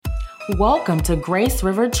Welcome to Grace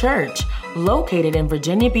River Church, located in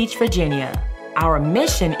Virginia Beach, Virginia. Our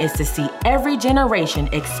mission is to see every generation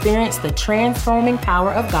experience the transforming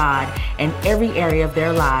power of God in every area of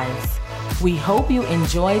their lives. We hope you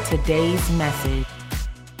enjoy today's message.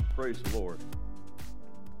 Praise the Lord.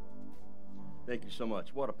 Thank you so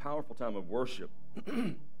much. What a powerful time of worship.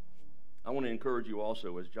 I want to encourage you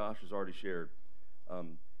also, as Josh has already shared,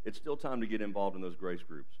 it's still time to get involved in those grace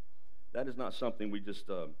groups. That is not something we just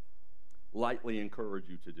lightly encourage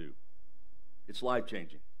you to do. It's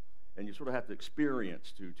life-changing, and you sort of have to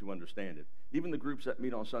experience to understand it. Even the groups that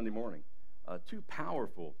meet on Sunday morning, two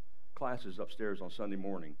powerful classes upstairs on Sunday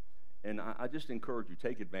morning, and I just encourage you,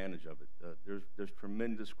 take advantage of it. There's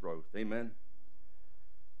tremendous growth. Amen?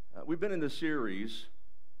 We've been in this series,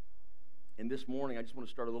 and this morning I just want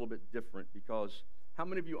to start a little bit different, because how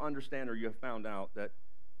many of you understand or you have found out that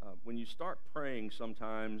when you start praying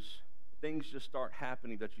sometimes things just start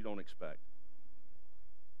happening that you don't expect?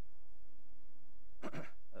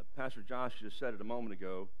 Pastor Josh just said it a moment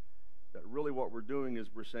ago, that really what we're doing is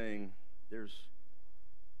we're saying there's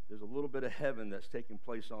a little bit of heaven that's taking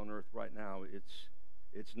place on earth right now.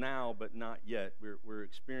 It's now, but not yet. We're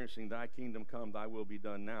experiencing thy kingdom come, thy will be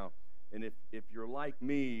done now. And if you're like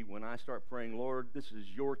me, when I start praying, Lord, this is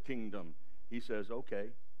your kingdom, he says, okay.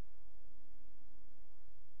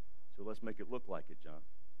 So let's make it look like it, John.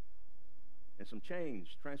 And some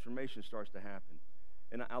change, transformation starts to happen.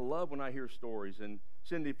 And I love when I hear stories. And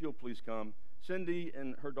Cindy, if you'll please come. Cindy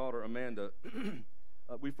and her daughter, Amanda,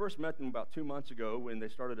 we first met them about 2 months ago when they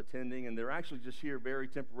started attending, and they're actually just here very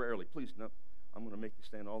temporarily. Please, no, I'm going to make you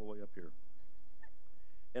stand all the way up here.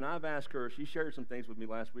 And I've asked her, she shared some things with me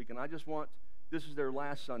last week, and I just want, this is their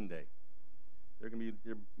last Sunday. They're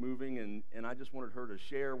moving, and I just wanted her to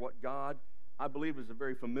share what God, I believe, is a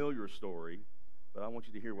very familiar story, but I want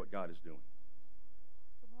you to hear what God is doing.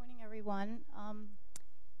 Good morning, everyone. I'm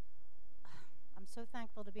so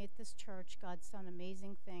thankful to be at this church. God's done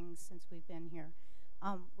amazing things since we've been here.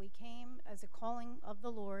 We came as a calling of the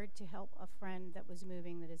Lord to help a friend that was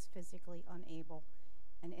moving that is physically unable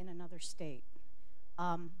and in another state.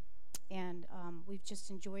 We've just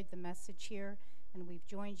enjoyed the message here, and we've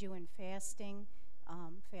joined you in fasting,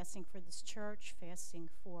 fasting for this church, fasting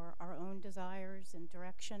for our own desires and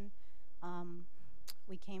direction.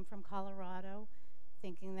 We came from Colorado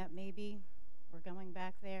thinking that maybe we're going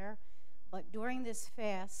back there. But during this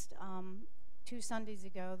fast, 2 Sundays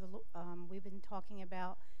ago, we've been talking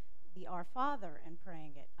about the Our Father and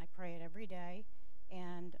praying it. I pray it every day.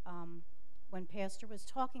 And when Pastor was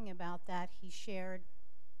talking about that, he shared,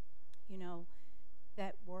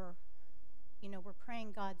 that we're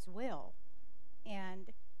praying God's will,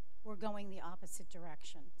 and we're going the opposite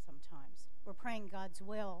direction sometimes. We're praying God's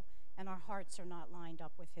will, and our hearts are not lined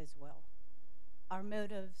up with his will. Our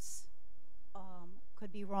motives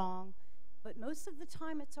could be wrong, but most of the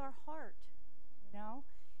time it's our heart,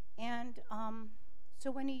 And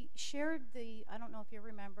so when he shared I don't know if you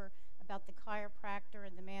remember, about the chiropractor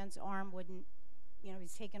and the man's arm wouldn't,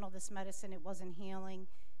 he's taking all this medicine, it wasn't healing,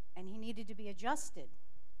 and he needed to be adjusted,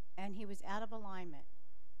 and he was out of alignment.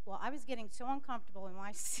 Well, I was getting so uncomfortable in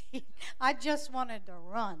my seat, I just wanted to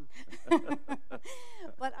run.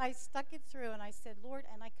 But I stuck it through, and I said, Lord,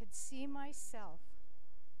 and I could see myself.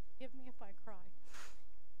 Forgive me if I cry.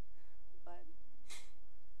 But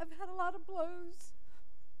I've had a lot of blows,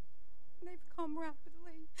 and they've come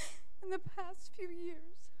rapidly in the past few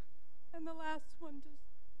years, and the last one just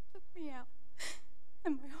took me out,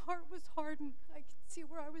 and my heart was hardened. I could see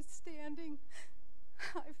where I was standing.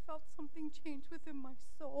 I felt something change within my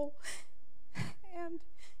soul, and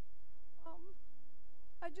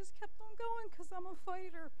I just kept on going because I'm a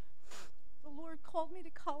fighter. The Lord called me to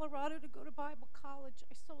Colorado to go to Bible college.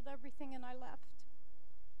 I sold everything and I left.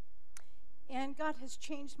 And God has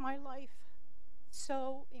changed my life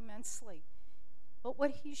so immensely. But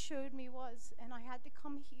what he showed me was, and I had to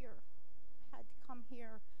come here. I had to come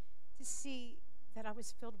here to see that I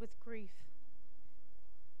was filled with grief.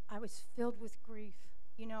 I was filled with grief.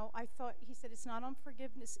 I thought, he said, it's not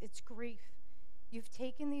unforgiveness, it's grief. You've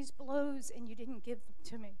taken these blows and you didn't give them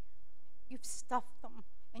to me. You've stuffed them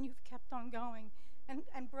and you've kept on going.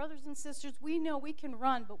 And brothers and sisters, we know we can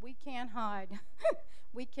run, but we can't hide.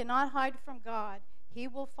 We cannot hide from God. He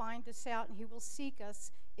will find us out, and he will seek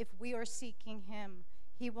us if we are seeking him.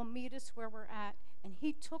 He will meet us where we're at. And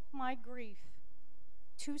he took my grief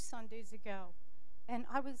 2 Sundays ago. And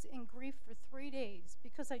I was in grief for 3 days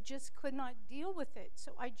because I just could not deal with it.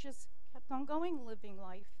 So I just kept on going, living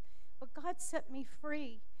life. But God set me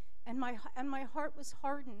free. And my heart was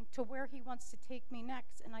hardened to where he wants to take me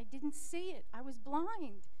next. And I didn't see it. I was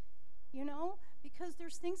blind, because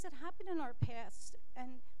there's things that happen in our past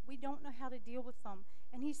and we don't know how to deal with them.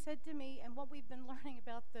 And he said to me, and what we've been learning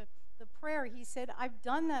about the prayer, he said, I've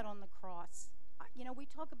done that on the cross. You know, we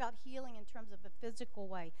talk about healing in terms of a physical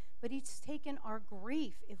way, but he's taken our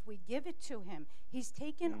grief if we give it to him. He's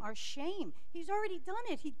taken our shame. He's already done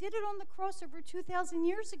it. He did it on the cross over 2,000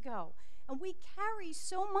 years ago. And we carry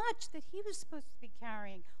so much that he was supposed to be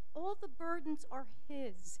carrying. All the burdens are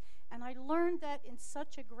his. And I learned that in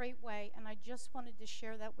such a great way, and I just wanted to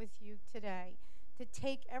share that with you today. To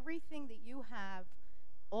take everything that you have,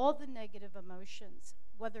 all the negative emotions,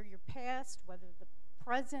 whether your past, whether the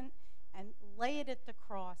present, and lay it at the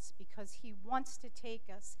cross, because he wants to take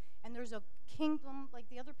us. And there's a kingdom, like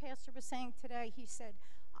the other pastor was saying today, he said,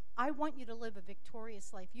 I want you to live a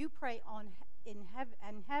victorious life. You pray in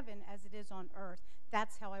heaven as it is on earth.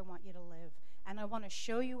 That's how I want you to live. And I want to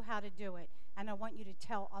show you how to do it. And I want you to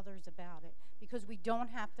tell others about it. Because we don't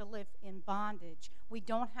have to live in bondage. We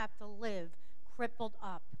don't have to live crippled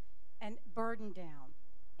up and burdened down.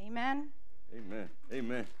 Amen? Amen.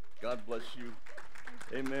 Amen. God bless you.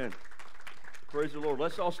 Amen. Praise the Lord.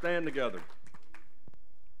 Let's all stand together.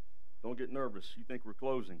 Don't get nervous. You think we're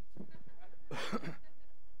closing.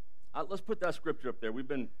 Let's put that scripture up there. We've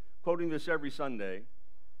been quoting this every Sunday,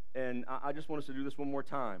 and I just want us to do this one more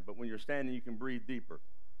time. But when you're standing, you can breathe deeper.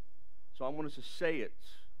 So I want us to say it.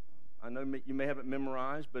 I know you may have it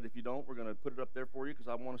memorized, but if you don't, we're going to put it up there for you because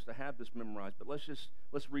I want us to have this memorized. But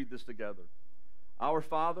let's read this together. Our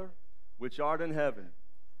Father, which art in heaven,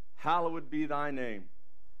 hallowed be thy name.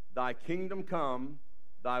 Thy kingdom come,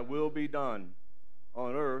 thy will be done,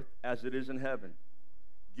 on earth as it is in heaven.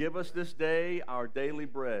 Give us this day our daily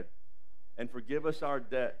bread, and forgive us our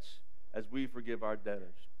debts as we forgive our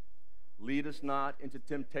debtors. Lead us not into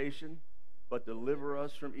temptation, but deliver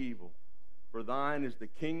us from evil. For thine is the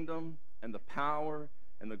kingdom and the power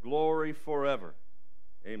and the glory forever.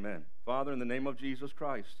 Amen. Father, in the name of Jesus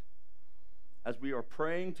Christ, as we are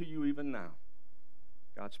praying to you even now,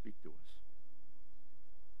 God, speak to us.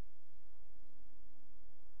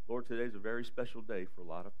 Lord, today is a very special day for a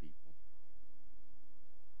lot of people.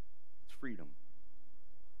 It's freedom.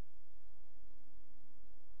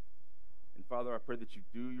 And Father, I pray that you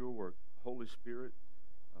do your work. Holy Spirit,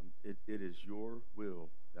 it is your will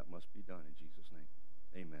that must be done in Jesus' name.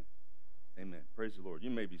 Amen. Amen. Praise the Lord. You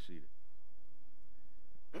may be seated.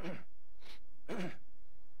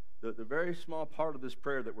 The very small part of this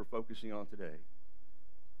prayer that we're focusing on today,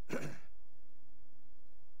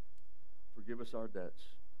 forgive us our debts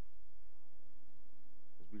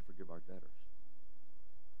as we forgive our debtors.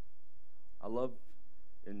 I love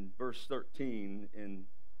in verse 13,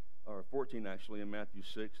 or 14 actually, in Matthew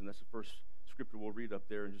 6, and that's the first scripture we'll read up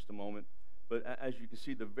there in just a moment. But as you can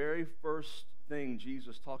see, the very first thing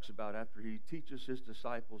Jesus talks about after he teaches his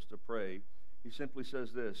disciples to pray, he simply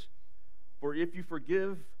says this: for if you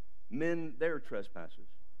forgive men their trespasses,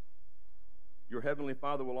 your heavenly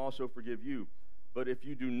Father will also forgive you. But if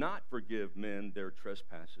you do not forgive men their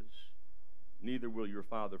trespasses, neither will your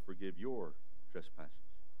Father forgive your trespasses.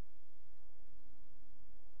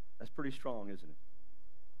 That's pretty strong, isn't it?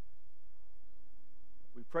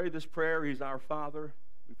 We pray this prayer. He's our Father.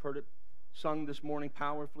 We've heard it sung this morning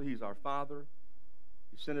powerfully. He's our Father.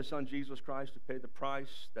 He sent his Son, Jesus Christ, to pay the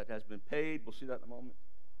price that has been paid. We'll see that in a moment.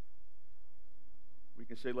 We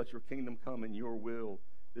can say, let your kingdom come and your will.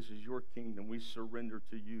 This is your kingdom. We surrender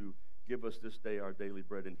to you. Give us this day our daily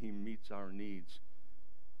bread, and he meets our needs.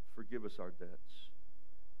 Forgive us our debts.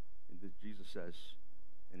 And Jesus says,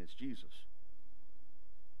 and it's Jesus,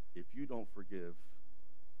 if you don't forgive,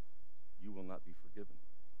 you will not be forgiven.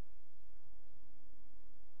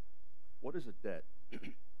 What is a debt?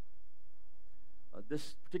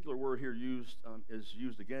 This particular word here is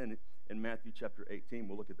used again in Matthew chapter 18.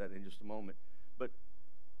 We'll look at that in just a moment. But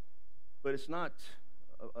it's not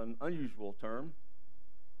an unusual term.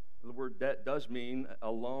 The word debt does mean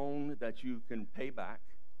a loan that you can pay back.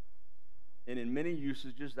 And in many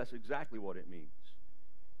usages, that's exactly what it means.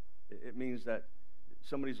 It means that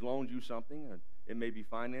somebody's loaned you something. It may be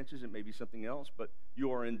finances, it may be something else, but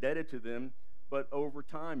you are indebted to them. But over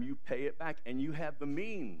time, you pay it back, and you have the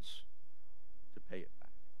means to pay it back.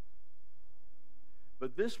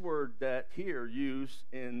 But this word debt here used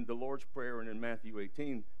in the Lord's Prayer and in Matthew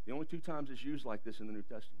 18, the only two times it's used like this in the New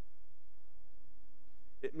Testament.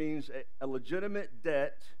 It means a legitimate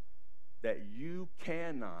debt that you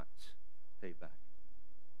cannot pay back.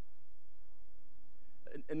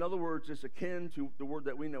 In other words, it's akin to the word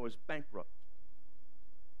that we know as bankrupt.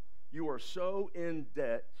 You are so in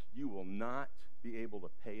debt, you will not be able to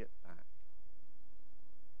pay it back.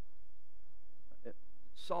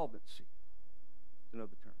 Solvency is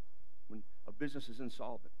another term. When a business is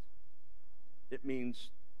insolvent. It means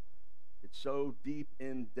it's so deep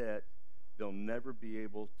in debt, they'll never be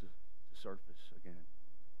able to surface again.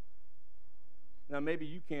 Now, maybe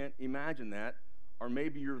you can't imagine that, or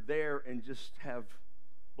maybe you're there and just have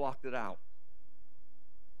blocked it out.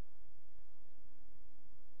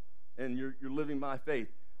 And you're living by faith.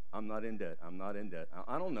 I'm not in debt. I'm not in debt.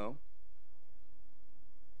 I don't know.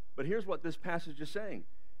 But here's what this passage is saying.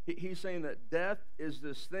 He's saying that debt is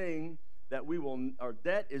this thing that we will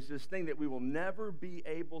never be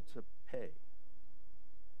able to pay.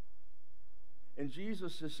 And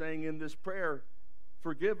Jesus is saying in this prayer,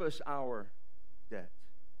 forgive us our debt.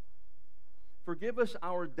 Forgive us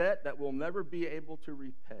our debt that we'll never be able to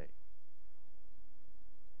repay,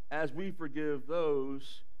 as we forgive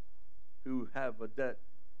those who have a debt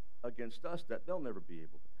against us that they'll never be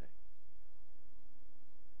able to pay.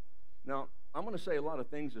 Now, I'm going to say a lot of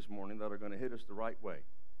things this morning that are going to hit us the right way.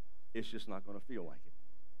 It's just not going to feel like it.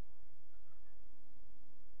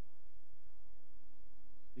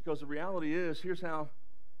 Because the reality is, here's how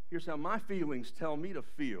my feelings tell me to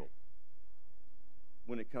feel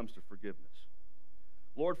when it comes to forgiveness.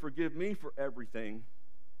 Lord, forgive me for everything,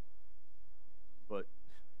 but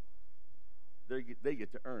they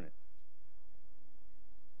get to earn it.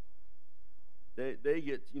 They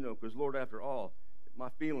get, because Lord, after all, my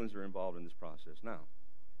feelings are involved in this process. Now,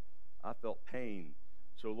 I felt pain,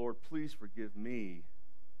 so Lord, please forgive me,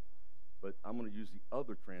 but I'm going to use the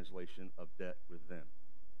other translation of debt with them.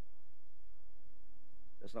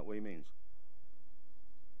 That's not what he means.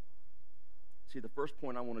 See, the first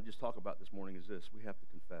point I want to just talk about this morning is this. We have to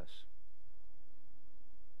confess.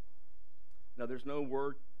 Now, there's no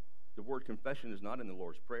word, the word confession is not in the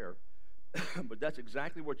Lord's Prayer, but that's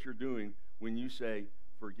exactly what you're doing when you say,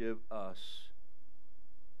 forgive us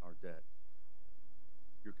our debt.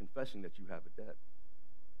 You're confessing that you have a debt.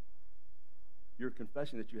 You're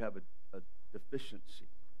confessing that you have a deficiency.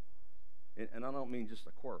 And I don't mean just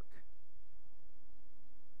a quirk.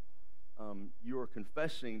 You are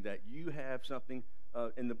confessing that you have something.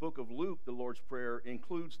 In the book of Luke, the Lord's Prayer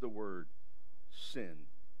includes the word sin.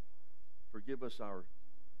 Forgive us our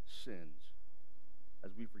sins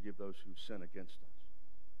as we forgive those who sin against us.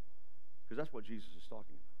 Because that's what Jesus is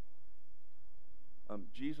talking about.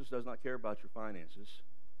 Jesus does not care about your finances.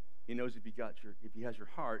 He knows if he has your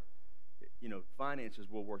heart, finances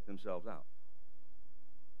will work themselves out.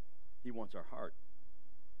 He wants our heart.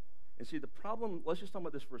 And see, the problem, let's just talk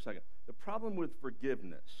about this for a second. The problem with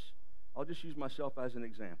forgiveness, I'll just use myself as an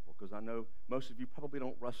example because I know most of you probably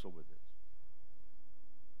don't wrestle with this.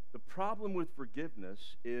 The problem with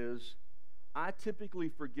forgiveness is I typically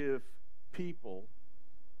forgive people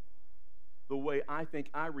the way I think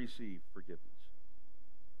I receive forgiveness.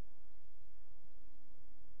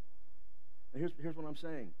 And here's what I'm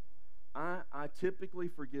saying. I typically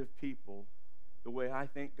forgive people the way I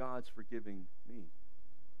think God's forgiving me.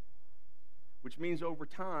 Which means over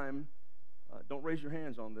time, don't raise your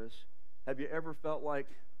hands on this, have you ever felt like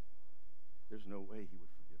there's no way he would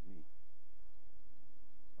forgive me?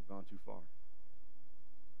 I've gone too far.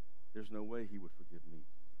 There's no way he would forgive me.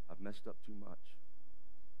 I've messed up too much.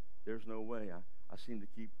 There's no way. I seem to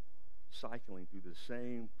keep cycling through the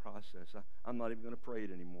same process. I'm not even going to pray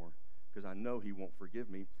it anymore because I know he won't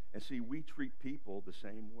forgive me. And see, we treat people the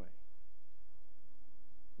same way.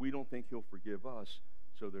 We don't think he'll forgive us,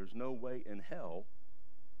 so there's no way in hell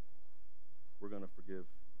we're going to forgive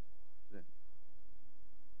them.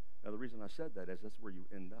 Now, the reason I said that is that's where you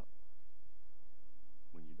end up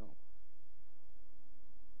when you don't.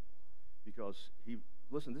 Because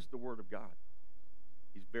listen, this is the Word of God.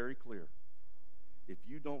 He's very clear. If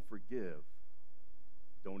you don't forgive,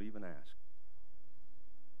 don't even ask.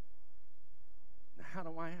 Now, how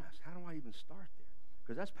do I ask? How do I even start there?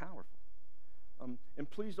 Because that's powerful. And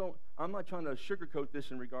please don't, I'm not trying to sugarcoat this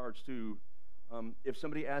in regards to if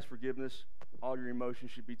somebody asks forgiveness, all your emotions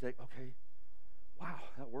should be taken, okay, wow,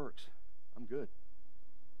 that works. I'm good.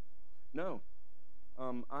 No.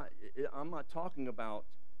 I'm not talking about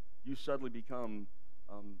you suddenly become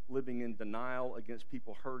living in denial against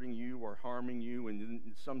people hurting you or harming you, and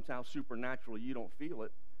somehow supernaturally you don't feel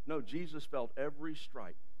it. No, Jesus felt every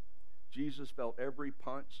strike. Jesus felt every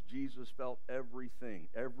punch. Jesus felt everything,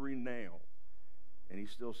 every nail. And he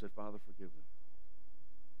still said, Father, forgive them,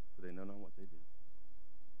 for they know not what they do.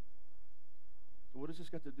 So what does this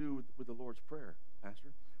got to do with the Lord's Prayer, Pastor?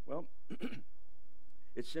 Well,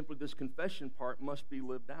 it's simply this confession part must be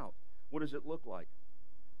lived out. What does it look like?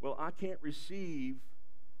 Well, I can't receive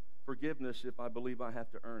forgiveness if I believe I have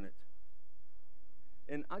to earn it.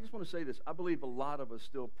 And I just want to say this. I believe a lot of us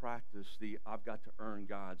still practice the I've got to earn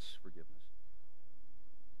God's forgiveness.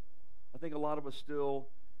 I think a lot of us still,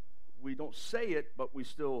 we don't say it, but we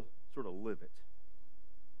still sort of live it.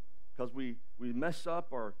 Because we mess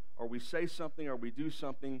up or we say something or we do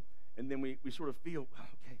something, and then we sort of feel,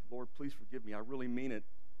 okay, Lord, please forgive me. I really mean it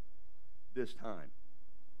this time.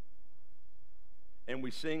 And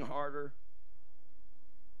we sing harder.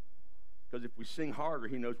 Because if we sing harder,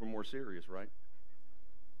 he knows we're more serious, right?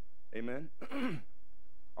 Amen?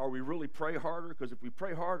 Or we really pray harder? Because if we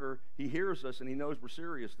pray harder, he hears us and he knows we're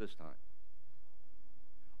serious this time.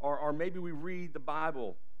 Or maybe we read the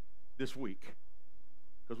Bible this week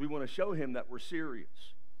because we want to show him that we're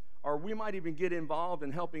serious. Or we might even get involved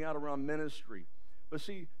in helping out around ministry. But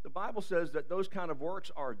see, the Bible says that those kind of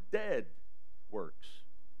works are dead works.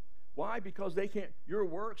 Why? Because they can't, your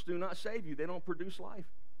works do not save you. They don't produce life.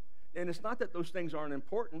 And it's not that those things aren't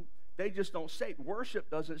important. They just don't save. Worship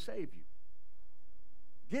doesn't save you.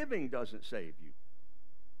 Giving doesn't save you.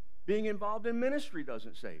 Being involved in ministry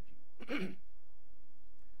doesn't save you.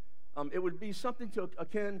 It would be something to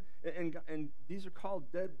akin, and these are called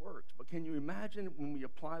dead works. But can you imagine when we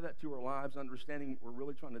apply that to our lives, understanding what we're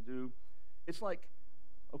really trying to do? It's like,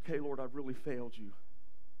 okay, Lord, I've really failed you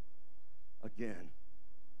again.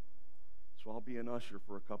 So I'll be an usher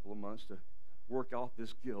for a couple of months to work off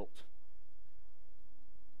this guilt.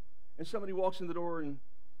 And somebody walks in the door and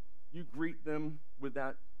you greet them with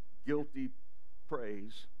that guilty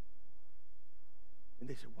praise. And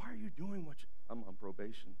they say, why are you doing what I'm on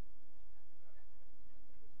probation.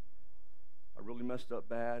 I really messed up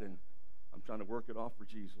bad, and I'm trying to work it off for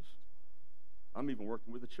Jesus. I'm even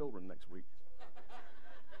working with the children next week.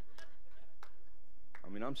 I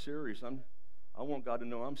mean, I'm serious. I want God to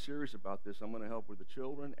know I'm serious about this. I'm going to help with the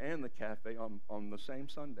children and the cafe on the same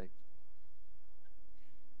Sunday.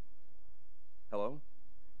 Hello?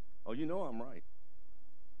 Oh, you know I'm right.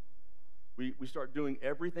 We start doing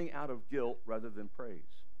everything out of guilt rather than praise.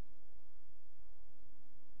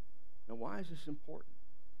 Now, why is this important?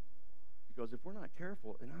 Because if we're not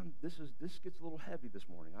careful, and this gets a little heavy this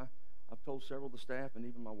morning. I've told several of the staff and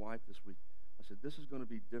even my wife this week, I said, this is going to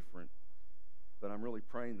be different, but I'm really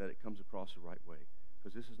praying that it comes across the right way,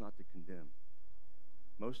 because this is not to condemn.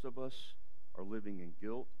 Most of us are living in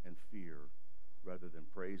guilt and fear rather than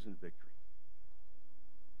praise and victory.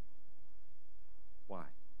 Why?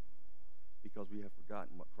 Because we have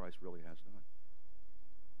forgotten what Christ really has done.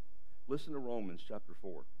 Listen to Romans chapter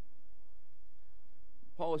 4.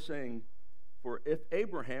 Paul is saying, for if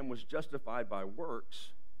Abraham was justified by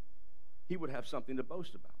works, he would have something to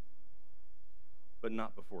boast about, but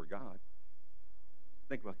not before God.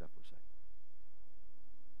 Think about that for a second.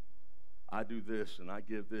 I do this, and I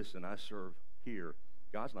give this, and I serve here.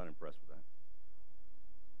 God's not impressed with that,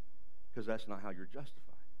 because that's not how you're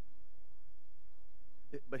justified.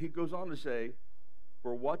 But he goes on to say,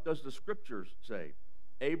 for what does the Scriptures say?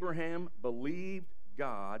 Abraham believed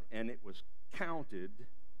God, and it was counted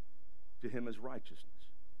to him as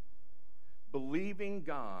righteousness. Believing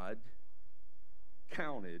God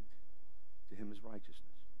counted to him as righteousness.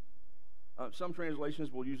 Some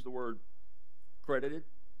translations will use the word credited,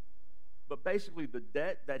 but basically the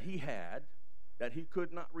debt that he had, that he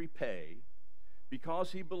could not repay,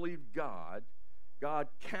 because he believed God, God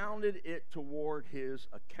counted it toward his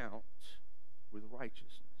account with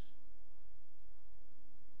righteousness.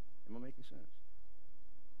 Am I making sense?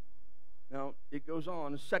 Now, it goes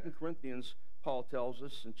on. In 2 Corinthians, Paul tells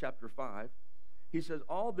us in chapter 5, he says,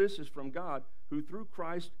 all this is from God, who through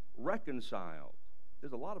Christ reconciled.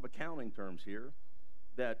 There's a lot of accounting terms here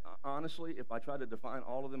that, honestly, if I try to define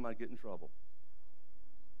all of them, I'd get in trouble.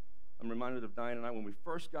 I'm reminded of Diane and I when we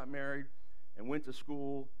first got married and went to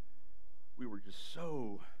school. We were just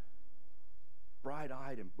so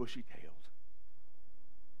bright-eyed and bushy-tailed.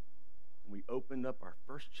 And we opened up our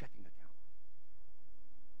first checking account.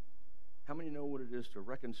 How many know what it is to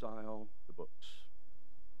reconcile the books?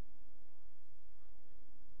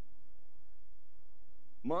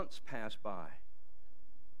 Months passed by.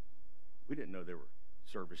 We didn't know there were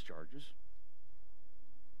service charges.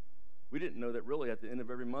 We didn't know that really at the end of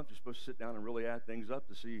every month you're supposed to sit down and really add things up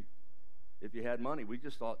to see if you had money. We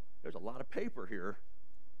just thought, there's a lot of paper here.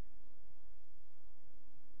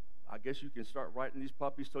 I guess you can start writing these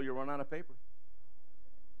puppies till you run out of paper.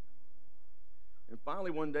 And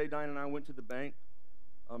finally, one day, Diane and I went to the bank.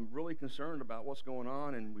 I'm really concerned about what's going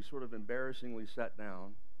on, and we sort of embarrassingly sat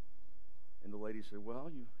down. And the lady said, well,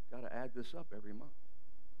 you've got to add this up every month.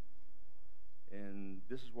 And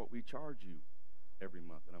this is what we charge you every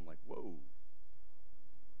month. And I'm like, whoa.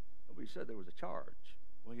 Nobody said there was a charge.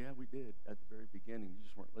 Well, yeah, we did at the very beginning. You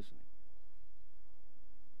just weren't listening.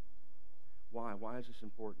 Why? Why is this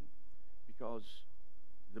important? Because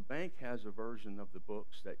the bank has a version of the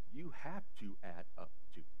books that you have to add up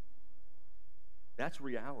to. That's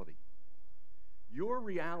reality. Your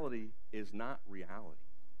reality is not reality.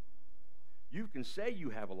 You can say you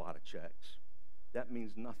have a lot of checks. That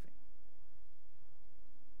means nothing.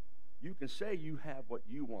 You can say you have what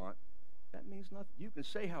you want. That means nothing. You can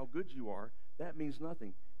say how good you are. That means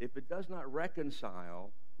nothing. If it does not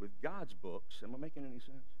reconcile with God's books, am I making any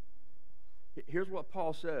sense? Here's what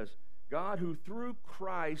Paul says. God who through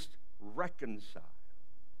Christ reconciled.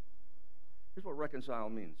 Here's what reconcile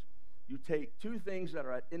means. You take two things that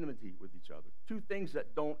are at enmity with each other, two things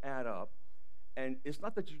that don't add up, and it's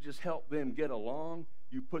not that you just help them get along,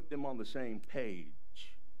 you put them on the same page,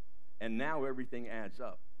 and now everything adds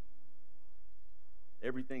up.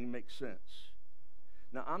 Everything makes sense.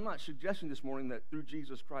 Now, I'm not suggesting this morning that through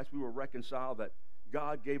Jesus Christ we were reconciled, that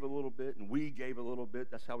God gave a little bit and we gave a little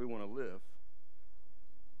bit. That's how we want to live.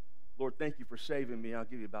 Lord, thank you for saving me. I'll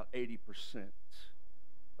give you about 80%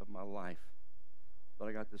 of my life. But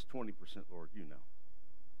I got this 20%, Lord, you know.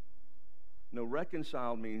 No,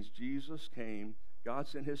 reconciled means Jesus came, God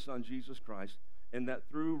sent his son, Jesus Christ, and that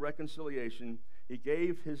through reconciliation, he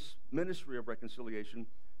gave his ministry of reconciliation,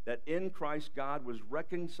 that in Christ God was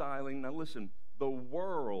reconciling, now listen, the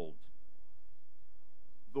world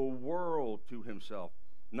to himself,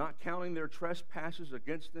 not counting their trespasses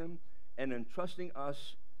against them, and entrusting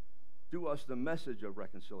us to us the message of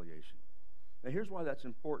reconciliation. Now here's why that's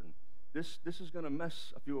important. This is going to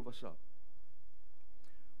mess a few of us up.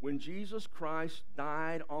 When Jesus Christ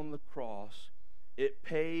died on the cross, it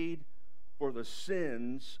paid for the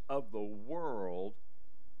sins of the world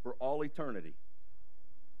for all eternity.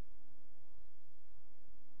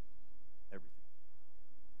 Everything.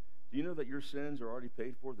 Do you know that your sins are already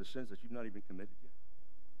paid for, the sins that you've not even committed yet?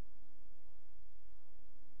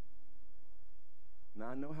 Now,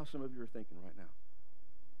 I know how some of you are thinking right now.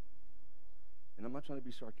 And I'm not trying to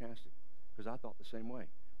be sarcastic, because I thought the same way.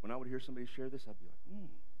 When I would hear somebody share this, I'd be like,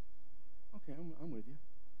 okay, I'm with you.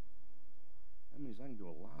 That means I can do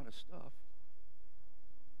a lot of stuff.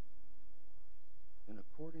 And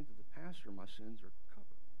according to the pastor, my sins are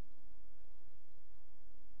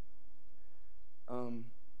covered.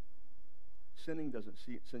 Sinning doesn't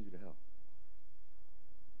send you to hell.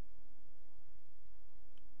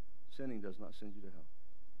 Sinning does not send you to hell.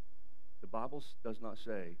 The Bible does not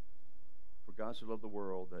say, for God so loved the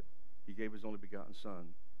world that he gave his only begotten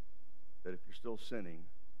Son, that if you're still sinning,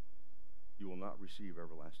 you will not receive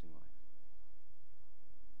everlasting life.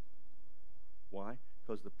 Why?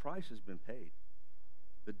 Because the price has been paid.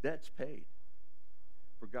 The debt's paid.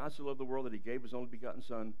 For God so loved the world that he gave his only begotten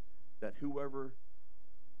Son, that whoever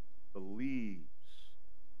believes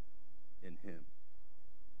in him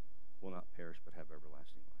will not perish but have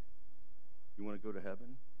everlasting life. You want to go to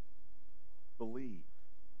heaven? Believe.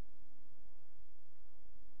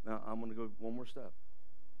 Now, I'm going to go one more step.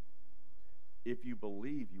 If you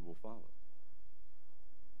believe, you will follow.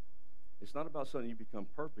 It's not about suddenly you become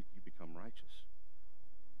perfect, you become righteous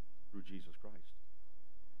through Jesus Christ.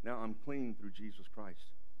 Now I'm clean through Jesus Christ.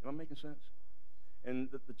 Am I making sense? And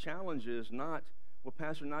the challenge is not, well,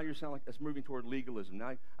 Pastor, now you sound like that's moving toward legalism.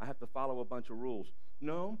 Now I have to follow a bunch of rules.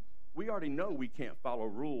 No, we already know we can't follow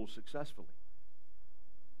rules successfully.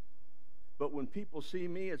 But when people see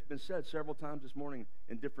me, it's been said several times this morning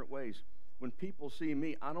in different ways, when people see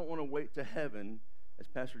me, I don't want to wait to heaven, as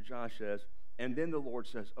Pastor Josh says, and then the Lord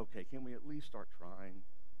says, okay, can we at least start trying?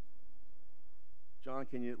 John,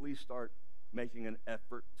 can you at least start making an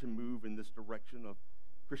effort to move in this direction of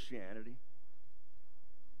Christianity?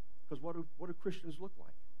 Because what do Christians look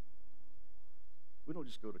like? We don't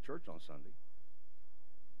just go to church on Sunday.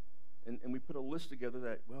 And we put a list together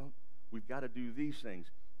that, well, we've got to do these things.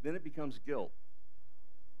 Then it becomes guilt.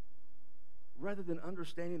 Rather than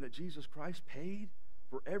understanding that Jesus Christ paid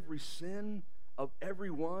for every sin of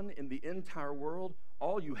everyone in the entire world,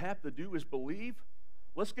 all you have to do is believe.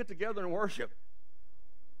 Let's get together and worship.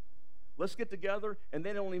 Let's get together, and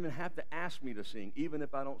they don't even have to ask me to sing, even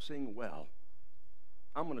if I don't sing well.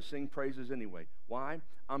 I'm going to sing praises anyway. Why?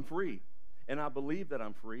 I'm free. And I believe that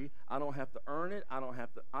I'm free. I don't have to earn it. I don't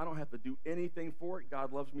have to do anything for it.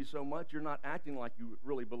 God loves me so much. You're not acting like you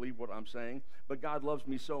really believe what I'm saying, but God loves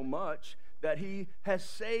me so much that he has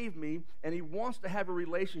saved me, and he wants to have a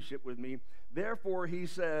relationship with me. Therefore, he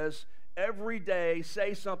says, every day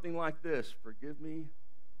say something like this: forgive me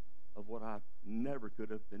of what I never could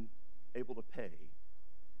have been able to pay,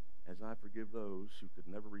 as I forgive those who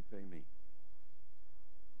could never repay me.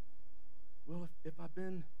 Well, if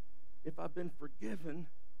I've been forgiven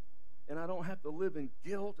and I don't have to live in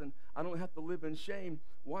guilt, and I don't have to live in shame.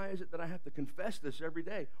 Why is it that I have to confess this every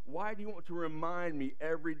day? Why do you want to remind me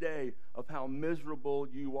every day of how miserable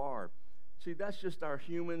you are? See, that's just our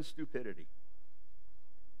human stupidity.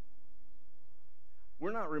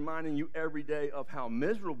 We're not reminding you every day of how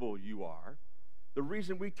miserable you are. The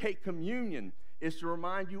reason we take communion is to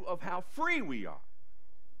remind you of how free we are.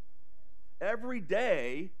 Every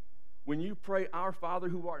day, when you pray, Our Father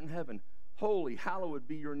who art in heaven, holy, hallowed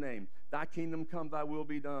be your name. Thy kingdom come, thy will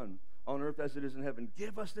be done, on earth as it is in heaven.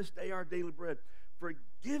 Give us this day our daily bread.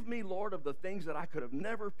 Forgive me, Lord, of the things that I could have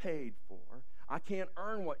never paid for. I can't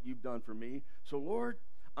earn what you've done for me. So, Lord,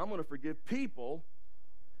 I'm going to forgive people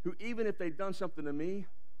who, even if they've done something to me,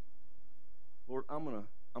 Lord, I'm going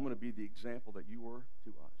to be the example that you were to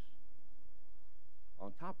us.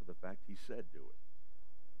 On top of the fact he said do it.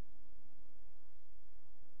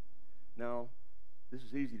 Now, this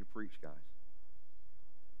is easy to preach, guys.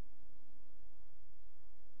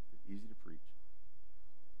 It's easy to preach.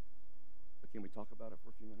 But can we talk about it for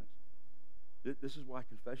a few minutes? This is why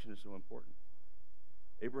confession is so important.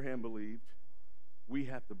 Abraham believed. We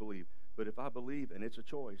have to believe. But if I believe, and it's a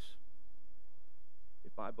choice,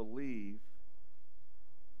 if I believe,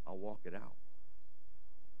 I'll walk it out.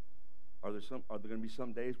 Are there going to be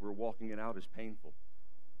some days where walking it out is painful?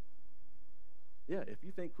 Yeah, if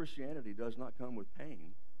you think Christianity does not come with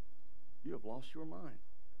pain, you have lost your mind.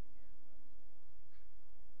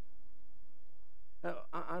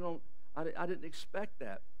 I didn't expect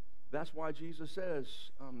that. That's why Jesus says,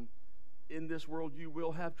 in this world you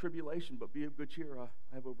will have tribulation, but be of good cheer, I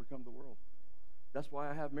have overcome the world. That's why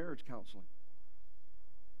I have marriage counseling.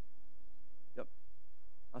 Yep.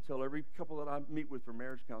 I tell every couple that I meet with for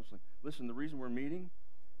marriage counseling, listen, the reason we're meeting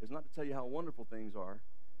is not to tell you how wonderful things are.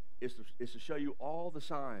 It's to show you all the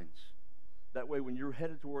signs. That way when you're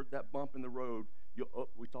headed toward that bump in the road,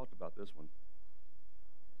 we talked about this one.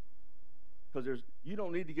 Because you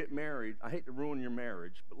don't need to get married. I hate to ruin your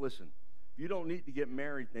marriage, but listen, you don't need to get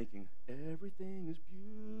married thinking, everything is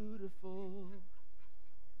beautiful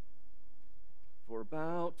for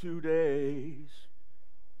about 2 days.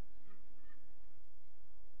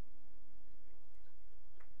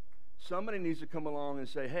 Somebody needs to come along and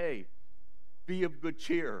say, hey, be of good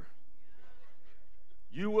cheer.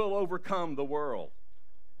 You will overcome the world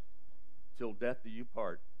till death do you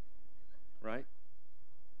part. Right?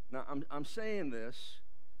 Now, I'm saying this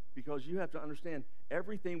because you have to understand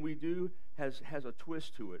everything we do has a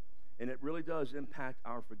twist to it, and it really does impact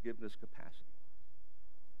our forgiveness capacity.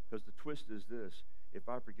 Because the twist is this: if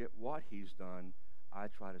I forget what he's done, I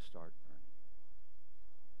try to start earning.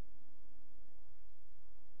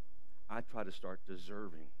 I try to start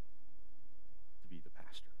deserving to be the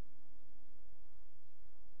pastor.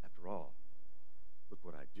 After all, look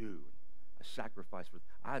what I do. I sacrifice for.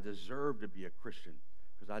 I deserve to be a Christian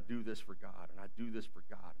because I do this for God, and I do this for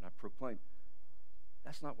God, and I proclaim.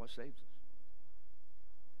 That's not what saves us.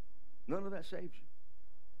 None of that saves you.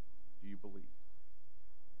 Do you believe?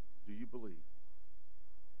 Do you believe?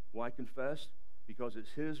 Why confess? Because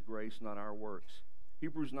it's his grace, not our works.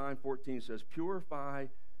 Hebrews 9:14 says, purify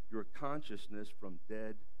your consciousness from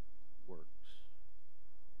dead works.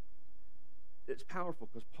 It's powerful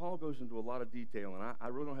because Paul goes into a lot of detail, and I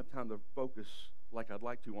really don't have time to focus like I'd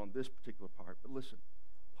like to on this particular part. But listen,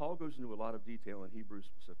 Paul goes into a lot of detail in Hebrews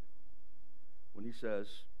specifically when he says,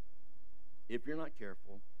 if you're not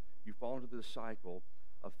careful, you fall into this cycle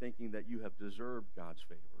of thinking that you have deserved God's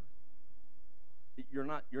favor.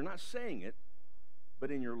 You're not saying it, but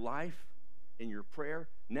in your life, in your prayer,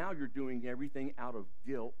 now you're doing everything out of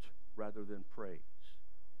guilt rather than praise.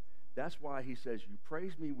 That's why he says, you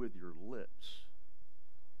praise me with your lips,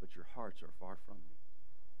 but your hearts are far from me.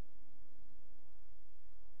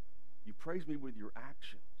 You praise me with your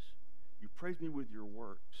actions. You praise me with your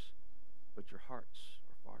works, but your hearts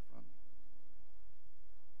are far from me.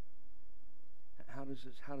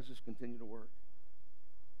 How does this continue to work?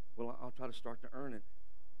 Well, I'll try to start to earn it.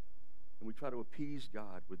 And we try to appease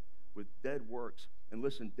God with dead works. And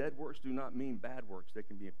listen, dead works do not mean bad works. They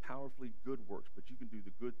can be powerfully good works, but you can do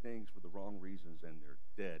the good things for the wrong reasons, and they're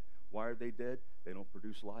dead. Why are they dead? They don't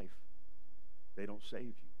produce life. They don't save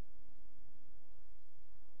you.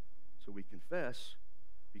 So we confess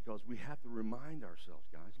because we have to remind ourselves,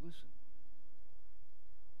 guys, listen.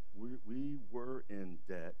 We were in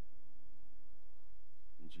debt,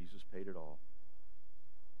 and Jesus paid it all.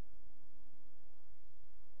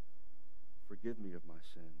 Forgive me of my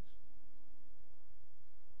sins.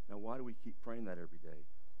 Now, why do we keep praying that every day?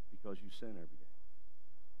 Because you sin every day.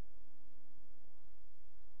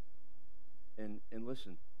 And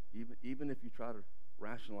listen, even if you try to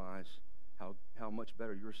rationalize how much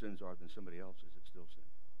better your sins are than somebody else's, it's still sin.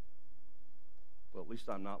 Well, at least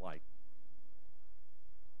I'm not like.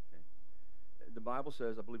 Okay. The Bible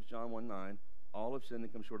says, I believe it's John 1:9, all have sinned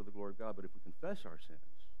and come short of the glory of God, but if we confess our sins,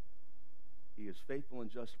 he is faithful and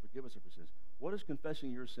just to forgive us of our sins. What does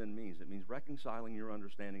confessing your sin mean? It means reconciling your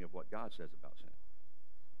understanding of what God says about sin.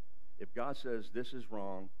 If God says this is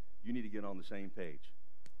wrong, you need to get on the same page.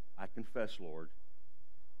 I confess, Lord,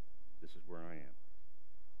 this is where I am.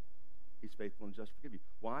 He's faithful and just to forgive you.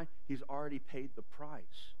 Why? He's already paid the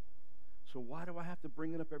price. So why do I have to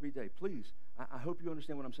bring it up every day? Please, I hope you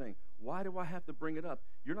understand what I'm saying. Why do I have to bring it up?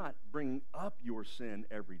 You're not bringing up your sin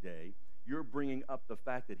every day. You're bringing up the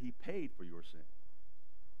fact that he paid for your sin.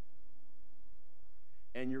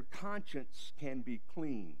 And your conscience can be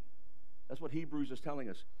clean. That's what Hebrews is telling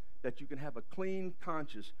us, that you can have a clean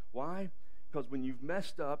conscience. Why? Because when you've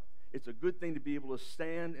messed up, it's a good thing to be able to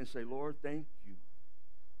stand and say, Lord, thank you.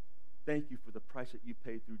 Thank you for the price that you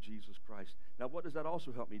paid through Jesus Christ. Now, what does that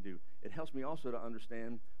also help me do? It helps me also to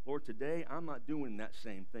understand, Lord, today I'm not doing that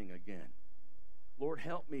same thing again. Lord,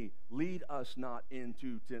 help me. Lead us not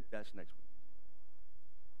into that's next week.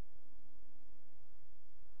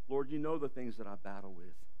 Lord, you know the things that I battle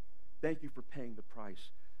with. Thank you for paying the price.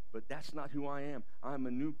 But that's not who I am. I'm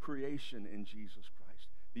a new creation in Jesus Christ.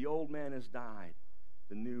 The old man has died.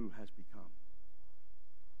 The new has become.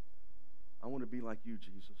 I want to be like you,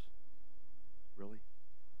 Jesus. Really?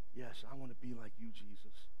 Yes, I want to be like you,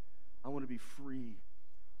 Jesus. I want to be free.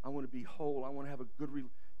 I want to be whole. I want to have a good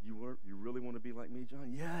you really want to be like me,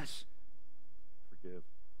 John? Yes. Forgive.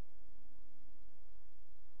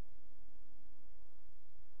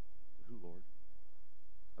 Who, Lord?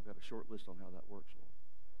 I've got a short list on how that works, Lord.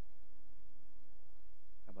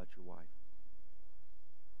 How about your wife?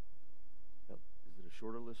 Is it a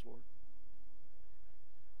shorter list, Lord?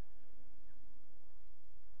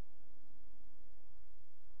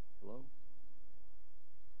 Hello?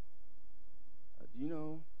 Do you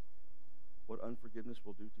know what unforgiveness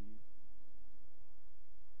will do to you?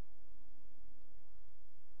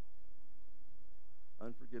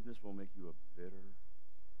 Unforgiveness will make you a bitter,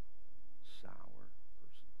 sour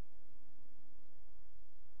person.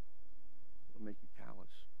 It'll make you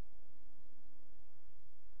callous.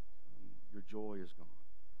 Your joy is gone.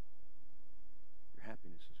 Your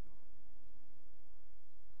happiness is gone.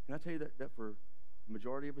 Can I tell you that for the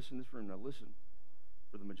majority of us in this room, now listen,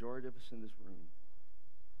 for the majority of us in this room,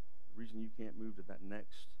 the reason you can't move to that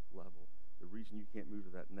next level, the reason you can't move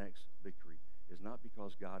to that next victory is not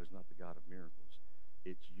because God is not the God of miracles.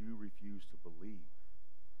 It's you refuse to believe.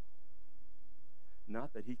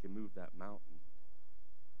 Not that he can move that mountain,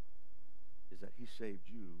 is that he saved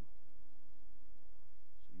you,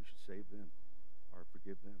 so you should save them or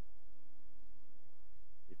forgive them.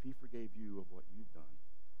 If he forgave you of what you've done,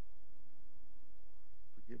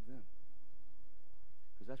 forgive them.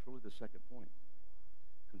 Because that's really the second point.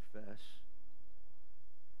 Confess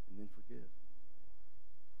and then forgive.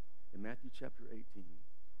 In Matthew chapter 18,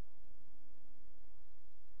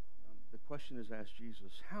 the question is asked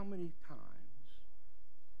Jesus, how many times,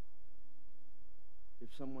 if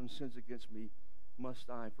someone sins against me, must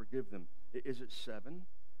I forgive them? Is it 7?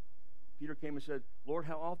 Peter came and said, Lord,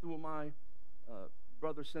 how often will my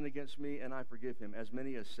brother sin against me and I forgive him? As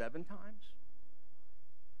many as 7 times?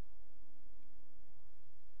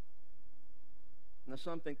 Now,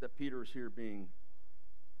 some think that Peter is here being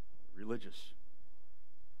religious.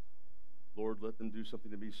 Lord, let them do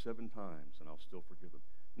something to me 7 times, and I'll still forgive them.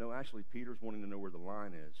 No, actually, Peter's wanting to know where the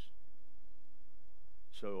line is.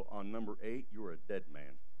 So, on number 8, you're a dead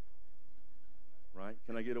man. Right?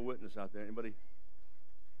 Can I get a witness out there? Anybody?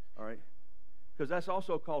 All right? Because that's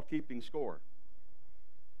also called keeping score.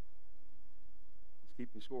 It's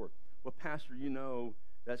keeping score. Well, Pastor, you know,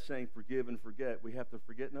 that's saying forgive and forget. We have to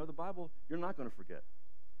forget. No, the Bible, you're not going to forget.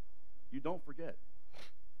 You don't forget.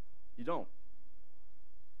 You don't.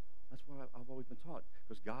 That's what I've always been taught.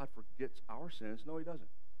 Because God forgets our sins. No, he doesn't.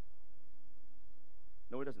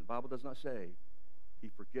 No, he doesn't. The Bible does not say he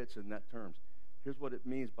forgets in that terms. Here's what it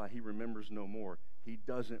means by he remembers no more. He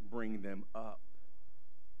doesn't bring them up.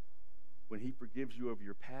 When he forgives you of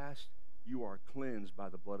your past, you are cleansed by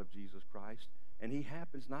the blood of Jesus Christ. And he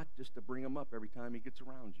happens not just to bring them up every time he gets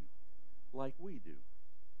around you, like we do.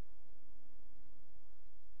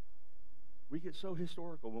 We get so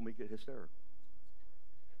historical when we get hysterical.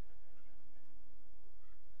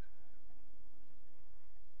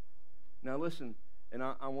 Now listen, and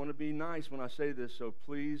I want to be nice when I say this, so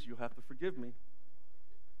please, you'll have to forgive me.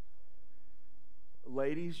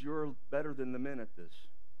 Ladies, you're better than the men at this.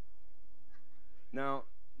 Now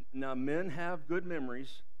men have good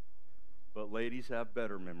memories, but ladies have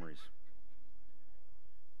better memories.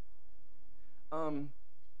 honey,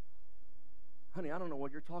 I don't know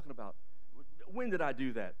what you're talking about. When did I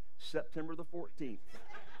do that? September the 14th.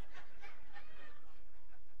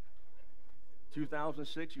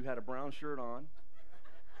 2006, you had a brown shirt on.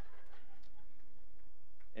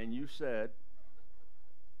 And you said,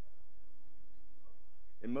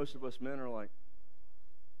 and most of us men are like,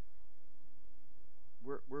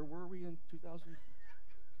 where were we in 2000?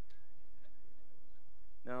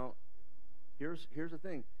 Now, here's the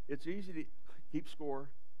thing. It's easy to keep score.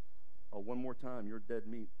 Oh, one more time, you're dead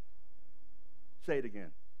meat. Say it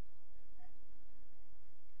again.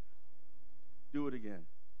 Do it again.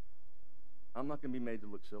 I'm not going to be made to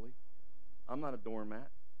look silly. I'm not a doormat.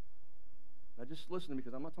 Now just listen to me,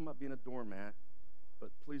 because I'm not talking about being a doormat, but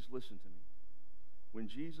please listen to me. When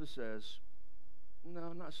Jesus says,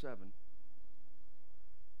 no, not 7,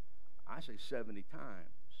 I say 70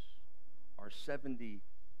 times, or 70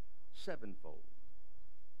 sevenfold.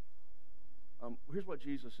 Here's what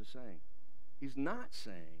Jesus is saying. He's not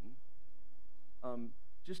saying,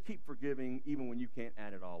 just keep forgiving even when you can't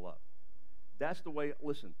add it all up. That's the way,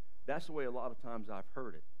 listen, that's the way a lot of times I've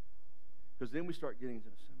heard it. Because then we start getting to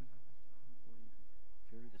 7,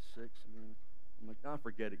 carry the 6, and then I'm like, nah,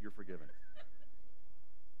 forget it, you're forgiven.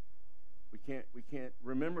 We can't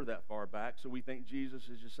remember that far back, so we think Jesus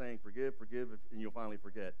is just saying, forgive, and you'll finally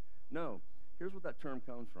forget. No, here's what that term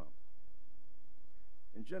comes from.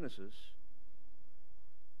 In Genesis,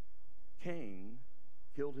 Cain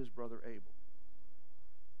killed his brother Abel.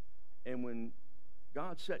 And when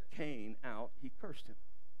God set Cain out, he cursed him.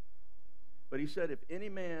 But he said, if any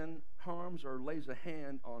man harms or lays a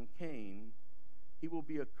hand on Cain, he will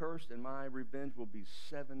be accursed, and my revenge will be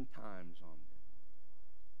 7 times on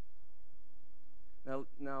them.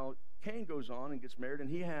 Now Cain goes on and gets married, and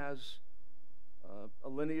he has a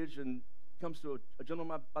lineage and comes to a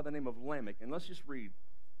gentleman by the name of Lamech. And let's just read.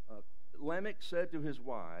 Lamech said to his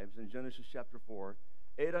wives in Genesis chapter 4,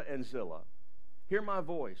 Adah and Zillah, hear my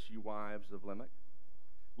voice, you wives of Lamech.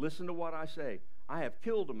 Listen to what I say. I have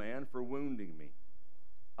killed a man for wounding me,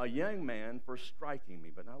 a young man for striking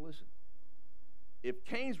me. But now listen. If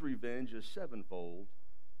Cain's revenge is 7-fold,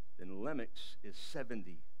 then Lamech's is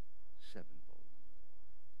 70 sevenfold.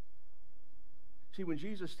 See, when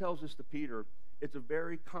Jesus tells this to Peter, it's a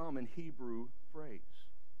very common Hebrew phrase.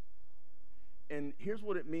 And here's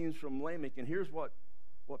what it means from Lamech, and here's what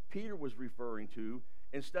Peter was referring to.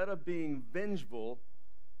 Instead of being vengeful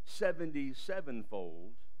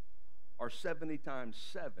 77-fold, or 70 times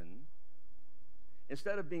 7,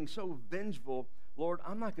 instead of being so vengeful, Lord,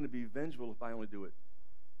 I'm not going to be vengeful if I only do it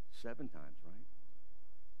 7 times, right?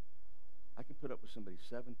 I can put up with somebody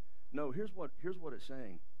 7. No, here's what it's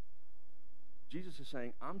saying. Jesus is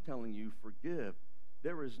saying, I'm telling you, forgive.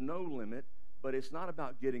 There is no limit, but it's not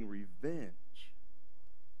about getting revenge.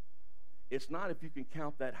 It's not if you can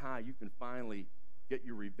count that high, you can finally get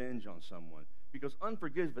your revenge on someone. Because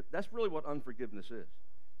unforgiveness, that's really what unforgiveness is.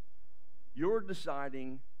 You're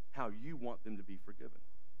deciding how you want them to be forgiven.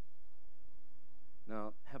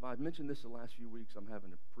 Now, have I mentioned this the last few weeks? I'm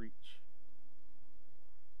having to preach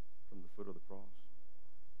from the foot of the cross.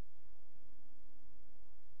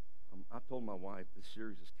 I've told my wife this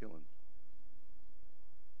series is killing me.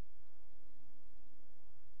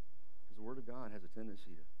 Because the Word of God has a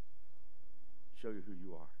tendency to show you who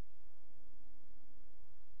you are.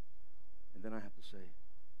 And then I have to say,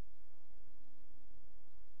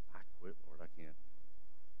 I quit, Lord. I can't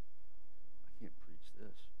preach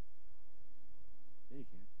this. Yeah, you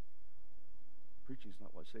can. Preaching's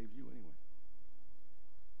not what saves you anyway.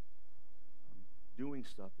 Doing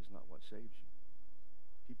stuff is not what saves you.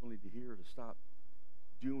 People need to hear to stop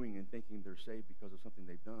doing and thinking they're saved because of something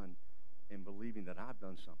they've done and believing that I've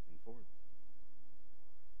done something for them.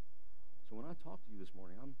 So when I talk to you this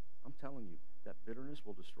morning, I'm telling you that bitterness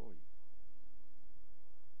will destroy you.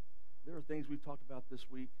 There are things we've talked about this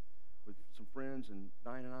week with some friends and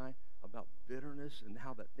Diane and I about bitterness and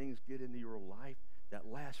how that things get into your life that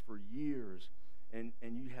last for years, and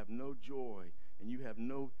you have no joy, and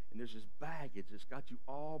there's this baggage that's got you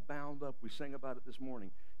all bound up. We sang about it this morning.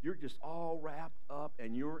 You're just all wrapped up,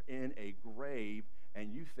 and you're in a grave,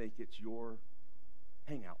 and you think it's your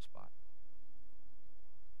hangout spot.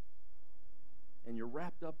 And you're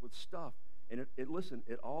wrapped up with stuff, and listen,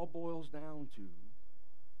 it all boils down to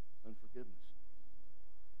unforgiveness.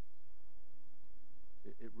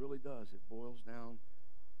 It really does. It boils down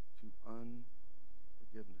to unforgiveness.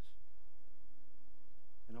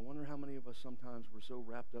 And I wonder how many of us sometimes we're so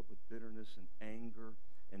wrapped up with bitterness and anger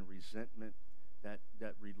and resentment that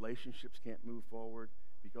relationships can't move forward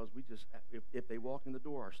because we just, if they walk in the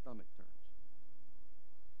door, our stomach turns.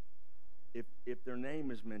 if their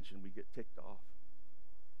name is mentioned, we get ticked off.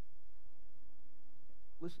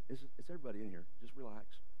 Listen, it's everybody in here. Just relax.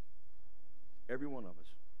 Every one of us.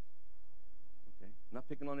 Okay? Not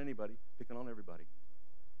picking on anybody, picking on everybody.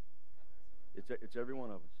 It's every one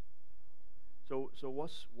of us. So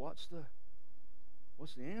what's the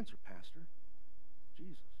answer, Pastor?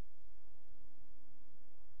 Jesus.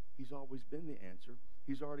 He's always been the answer.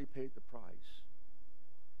 He's already paid the price.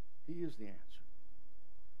 He is the answer.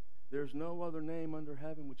 There's no other name under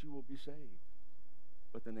heaven which you will be saved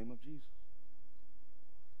but the name of Jesus.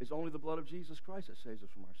 It's only the blood of Jesus Christ that saves us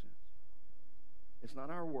from our sins. It's not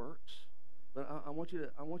our works. But I want you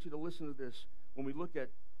to listen to this. When we look at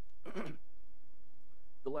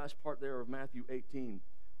the last part there of Matthew 18,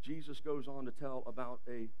 Jesus goes on to tell about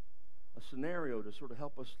a scenario to sort of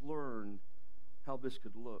help us learn how this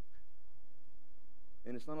could look.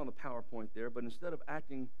 And it's not on the PowerPoint there, but instead of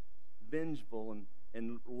acting vengeful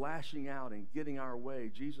and lashing out and getting our way,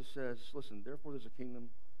 Jesus says, listen, therefore there's a kingdom,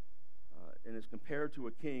 and it's compared to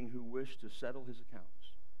a king who wished to settle his accounts.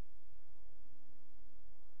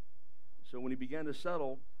 So when he began to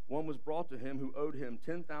settle, one was brought to him who owed him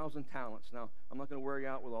 10,000 talents. Now, I'm not going to wear you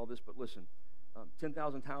out with all this, but listen,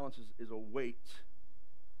 10,000 talents is a weight.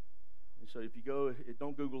 And so if you go,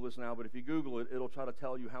 don't Google this now, but if you Google it, it'll try to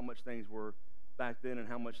tell you how much things were back then and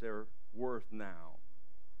how much they're worth now.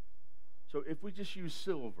 So if we just use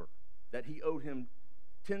silver, that he owed him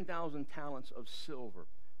 10,000 talents of silver,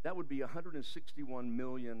 that would be $161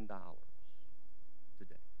 million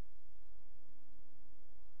today.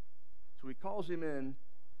 So he calls him in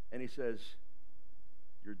and he says,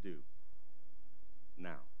 you're due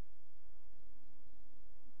now.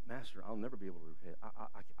 Master, I'll never be able to repay it.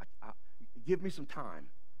 Give me some time.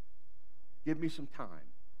 Give me some time.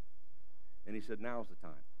 And he said, now's the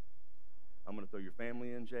time. I'm going to throw your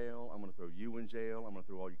family in jail. I'm going to throw you in jail. I'm going to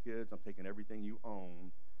throw all your kids. I'm taking everything you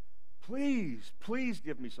own. Please, please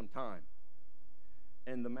give me some time.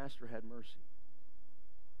 And the master had mercy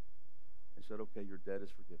and said, okay, your debt is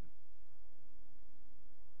forgiven.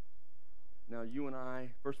 Now, you and I,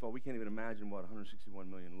 first of all, we can't even imagine what 161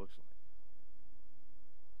 million looks like.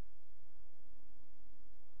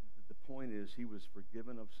 The point is, he was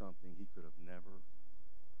forgiven of something he could have never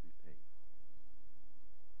repaid.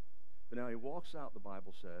 But now he walks out, the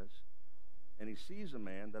Bible says, and he sees a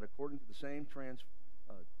man that, according to the same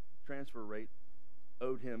transfer rate,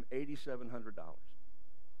 owed him $8,700.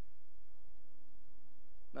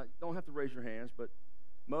 Now, you don't have to raise your hands, but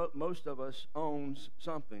most of us owns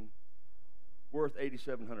something worth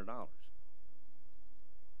 $8,700.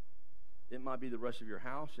 It might be the rest of your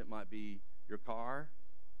house. It might be your car.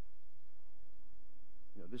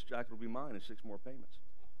 You know, this jacket will be mine in 6 more payments.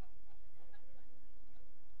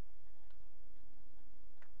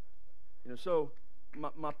 You know, so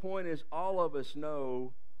my point is, all of us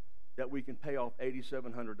know that we can pay off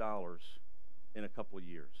 $8,700 in a couple of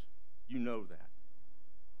years. You know that.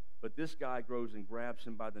 But this guy goes and grabs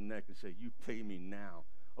him by the neck and says, you pay me now.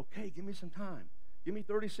 Okay, give me some time. Give me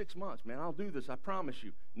 36 months, man. I'll do this. I promise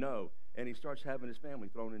you. No. And he starts having his family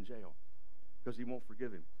thrown in jail because he won't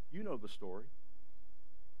forgive him. You know the story.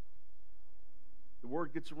 The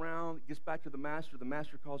word gets around, gets back to the master. The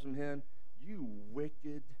master calls him in. You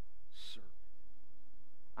wicked servant.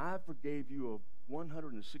 I forgave you of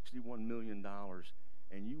 $161 million,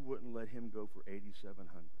 and you wouldn't let him go for $8,700.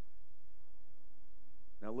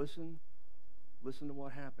 Now listen to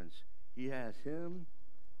what happens. He has him,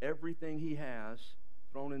 everything he has,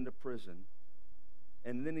 thrown into prison.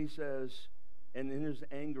 And then he says, and in his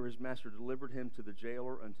anger, his master delivered him to the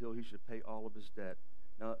jailer until he should pay all of his debt.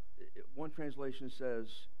 Now, one translation says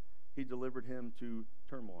he delivered him to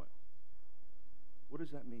turmoil. What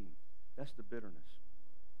does that mean? That's the bitterness.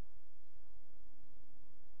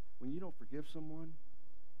 When you don't forgive someone,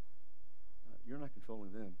 you're not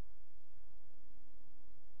controlling them.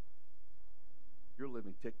 You're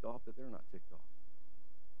living ticked off that they're not ticked off.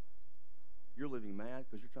 You're living mad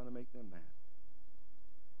because you're trying to make them mad.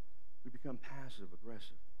 We become passive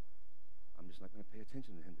aggressive. I'm just not going to pay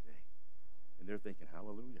attention to him today. And they're thinking,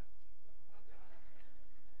 hallelujah.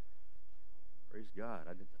 Praise God.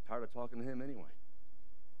 I'm tired of talking to him anyway.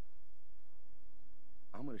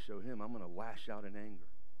 I'm going to show him. I'm going to lash out in anger.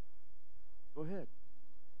 Go ahead.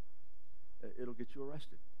 It'll get you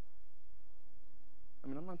arrested. I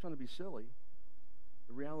mean, I'm not trying to be silly.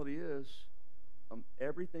 The reality is,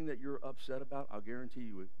 everything that you're upset about, I'll guarantee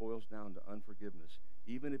you it boils down to unforgiveness,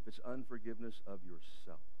 even if it's unforgiveness of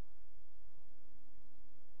yourself.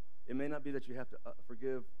 It may not be that you have to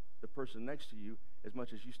forgive the person next to you as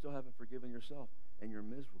much as you still haven't forgiven yourself, and you're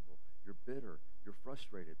miserable, you're bitter, you're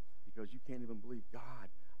frustrated because you can't even believe, God,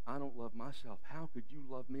 I don't love myself. How could you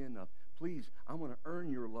love me enough? Please, I'm going to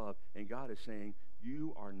earn your love. And God is saying,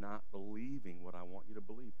 you are not believing what I want you to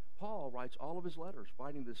believe. Paul writes all of his letters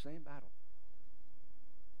fighting the same battle.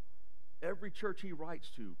 Every church he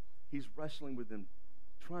writes to, he's wrestling with them,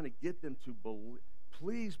 trying to get them to believe.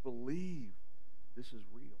 Please believe this is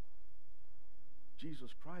real.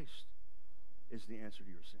 Jesus Christ is the answer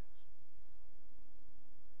to your sins.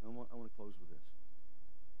 I want to close with this.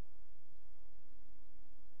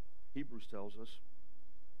 Hebrews tells us,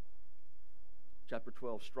 chapter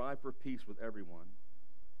 12, strive for peace with everyone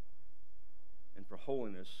and for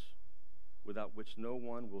holiness, without which no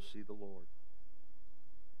one will see the Lord.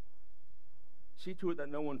 See to it that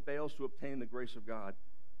no one fails to obtain the grace of God,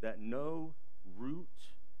 that no root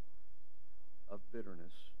of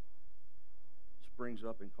bitterness springs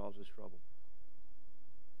up and causes trouble,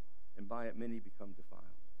 and by it many become defiled.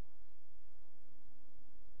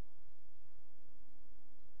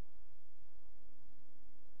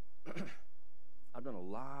 I've done a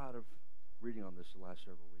lot of reading on this the last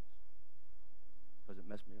several weeks because it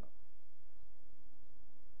messed me up.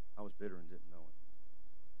 I was bitter and didn't know it.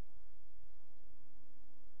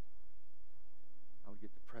 I would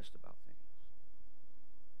get depressed about things,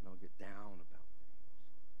 and I would get down about things,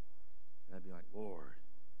 and I'd be like, Lord,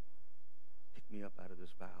 pick me up out of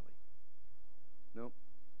this valley. Nope.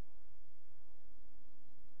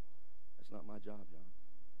 That's not my job, John.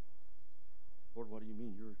 Lord, what do you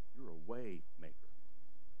mean? You're a way maker.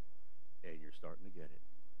 And you're starting to get it.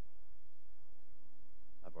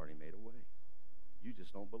 I've already made a way. You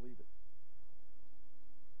just don't believe it.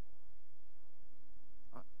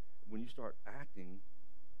 When you start acting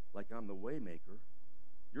like I'm the way maker,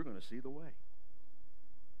 you're going to see the way.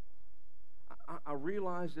 I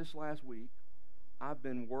realized this last week I've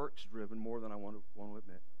been works driven more than I want to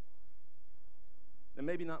admit. And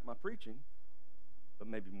maybe not my preaching, but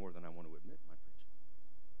maybe more than I want to admit my preaching.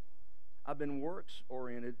 I've been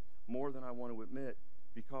works-oriented more than I want to admit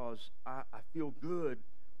because I feel good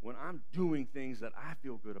when I'm doing things that I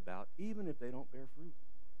feel good about, even if they don't bear fruit.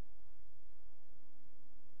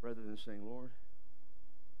 Rather than saying, Lord,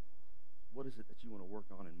 what is it that you want to work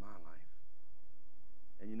on in my life?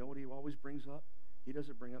 And you know what he always brings up? He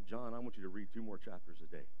doesn't bring up, John, I want you to read 2 more chapters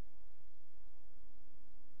a day.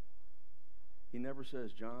 He never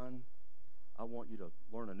says, John, I want you to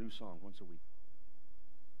learn a new song once a week.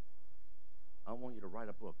 I want you to write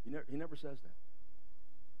a book. He never says that.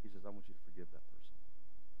 He says, I want you to forgive that person.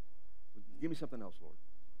 Give me something else, Lord.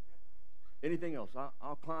 Anything else.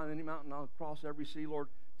 I'll climb any mountain. I'll cross every sea, Lord.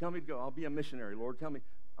 Tell me to go. I'll be a missionary, Lord. Tell me.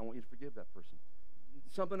 I want you to forgive that person.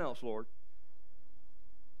 Something else, Lord.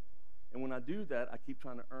 And when I do that, I keep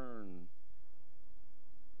trying to earn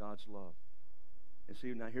God's love. And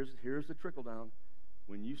see, now here's the trickle down.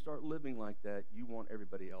 When you start living like that, you want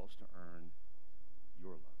everybody else to earn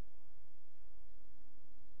your love.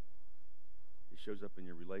 It shows up in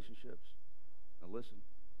your relationships. Now listen,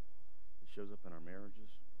 it shows up in our marriages.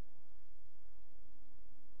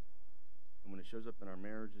 And when it shows up in our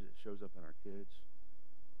marriages, it shows up in our kids.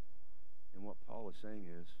 And what Paul is saying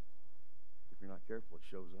is, if you're not careful, it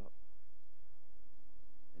shows up.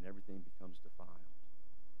 And everything becomes defiled.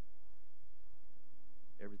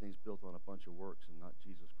 Everything's built on a bunch of works and not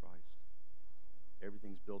Jesus Christ.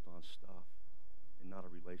 Everything's built on stuff and not a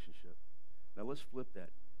relationship. Now let's flip that.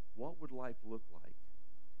 What would life look like?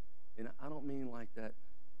 And I don't mean like that,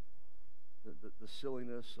 the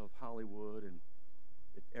silliness of Hollywood, and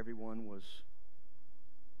if everyone was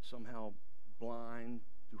somehow blind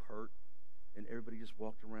to hurt and everybody just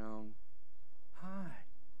walked around, hi,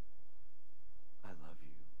 I love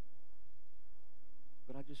you.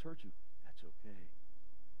 But I just hurt you. That's okay.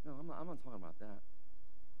 No, I'm not talking about that.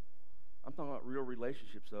 I'm talking about real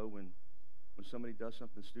relationships, though, when somebody does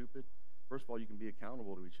something stupid. First of all, you can be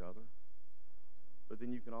accountable to each other. But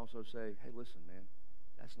then you can also say, hey, listen, man,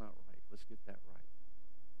 that's not right. Let's get that right.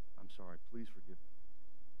 I'm sorry. Please forgive me.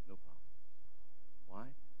 No problem. Why?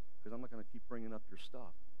 Because I'm not going to keep bringing up your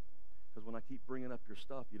stuff. Because when I keep bringing up your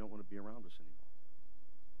stuff, you don't want to be around us anymore.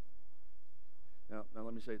 Now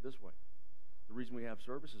let me say it this way. The reason we have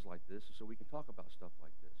services like this is so we can talk about stuff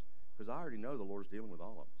like this. Because I already know the Lord's dealing with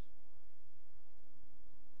all of us.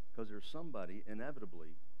 Because there's somebody,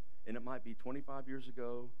 inevitably, and it might be 25 years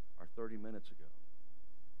ago or 30 minutes ago,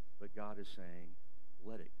 but God is saying,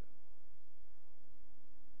 let it go.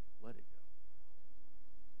 Let it go.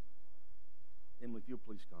 Emily, if you'll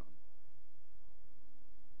please come.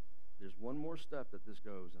 There's one more step that this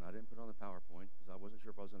goes, and I didn't put it on the PowerPoint because I wasn't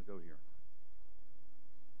sure if I was going to go here or not.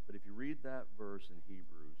 But if you read that verse in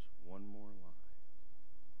Hebrews, one more line,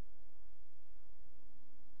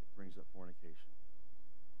 it brings up fornication.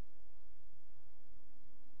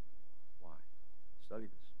 Study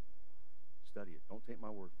this. Study it. Don't take my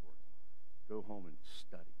word for it. Go home and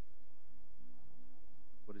study.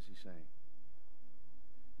 What is he saying?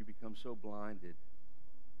 You become so blinded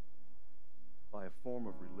by a form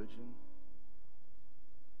of religion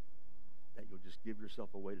that you'll just give yourself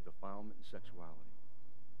away to defilement and sexuality.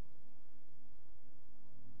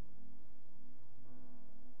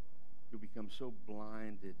 You'll become so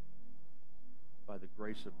blinded by the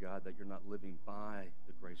grace of God that you're not living by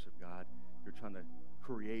the grace of God. You're trying to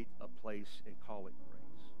create a place and call it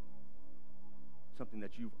grace. Something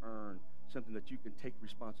that you've earned, something that you can take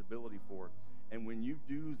responsibility for. And when you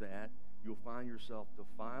do that, you'll find yourself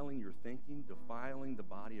defiling your thinking, defiling the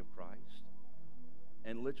body of Christ.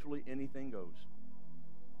 And literally anything goes.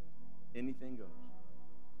 Anything goes.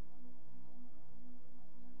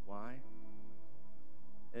 Why?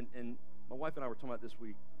 And my wife and I were talking about this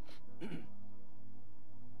week.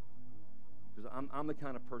 Because I'm the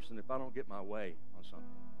kind of person, if I don't get my way on something,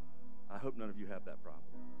 I hope none of you have that problem.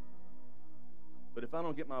 But if I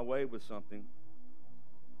don't get my way with something,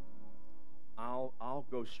 I'll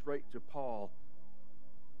go straight to Paul.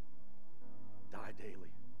 Die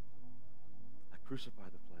daily. I crucify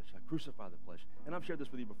the flesh. I crucify the flesh. And I've shared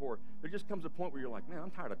this with you before. There just comes a point where you're like, man,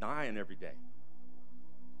 I'm tired of dying every day.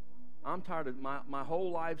 I'm tired of, my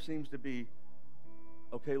whole life seems to be,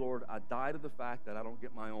 okay, Lord, I die to the fact that I don't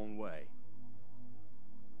get my own way.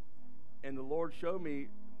 And the Lord showed me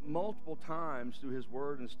multiple times through his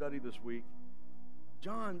word and study this week,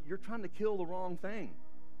 John, you're trying to kill the wrong thing.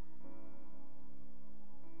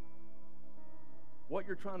 What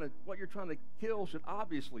you're trying to kill should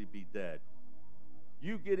obviously be dead.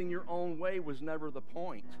 You getting your own way was never the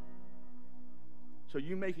point. So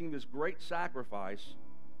you making this great sacrifice,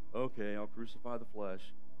 okay, I'll crucify the flesh.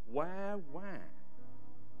 Why?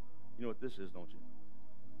 You know what this is, don't you?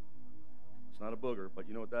 It's not a booger, but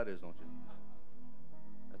you know what that is, don't you?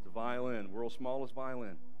 That's a violin, world's smallest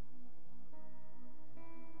violin.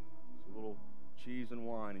 It's a little cheese and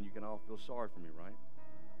wine, and you can all feel sorry for me, right?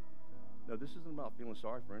 No, this isn't about feeling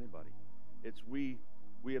sorry for anybody. It's we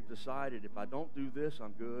have decided if I don't do this,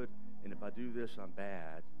 I'm good, and if I do this, I'm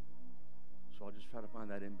bad. So I'll just try to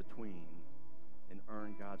find that in between and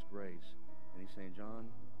earn God's grace. And he's saying,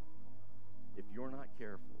 John, if you're not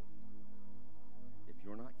careful,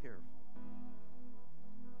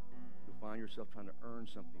 you'll find yourself trying to earn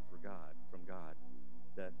something from God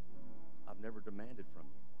that I've never demanded from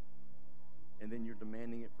you. And then you're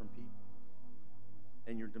demanding it from people.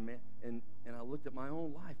 And and I looked at my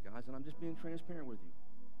own life, guys, and I'm just being transparent with you.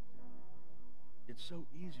 It's so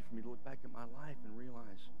easy for me to look back at my life and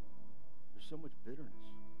realize there's so much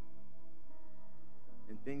bitterness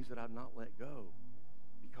and things that I've not let go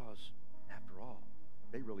because, after all,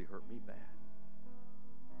 they really hurt me bad.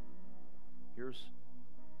 Here's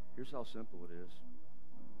how simple it is.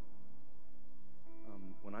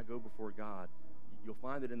 When I go before God, you'll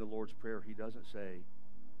find that in the Lord's Prayer, he doesn't say,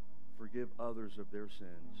 forgive others of their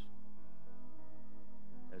sins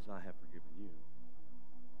as I have forgiven you.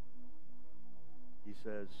 He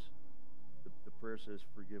says, the prayer says,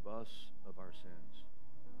 forgive us of our sins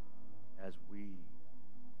as we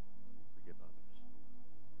forgive others.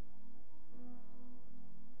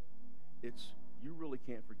 You really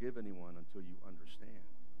can't forgive anyone until you understand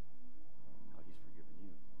how he's forgiven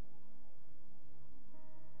you.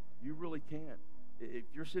 You really can't. If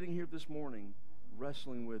you're sitting here this morning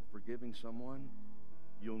wrestling with forgiving someone,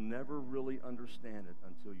 you'll never really understand it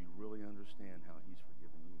until you really understand how he's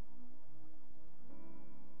forgiven you.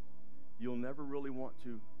 You'll never really want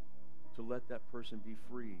to let that person be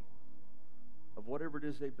free of whatever it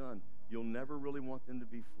is they've done. You'll never really want them to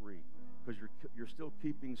be free because you're still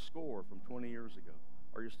keeping score from 20 years ago,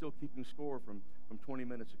 or you're still keeping score from 20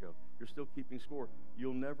 minutes ago. You're still keeping score.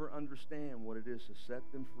 You'll never understand what it is to set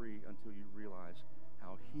them free until you realize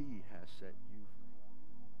how he has set you free.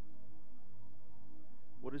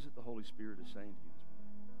 What is it the Holy Spirit is saying to you this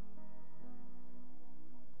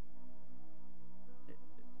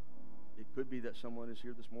morning? It could be that someone is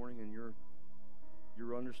here this morning and you're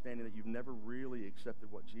understanding that you've never really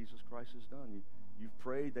accepted what Jesus Christ has done. You've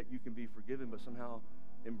prayed that you can be forgiven, but somehow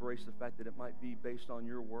embrace the fact that it might be based on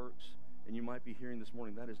your works, and you might be hearing this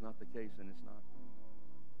morning, that is not the case, and it's not.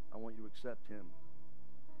 I want you to accept him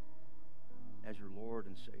as your Lord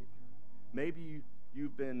and Savior. Maybe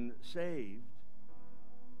you've been saved,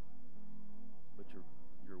 but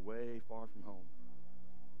you're way far from home.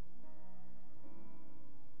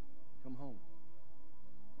 Come home.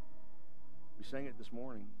 We sang it this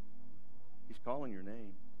morning. He's calling your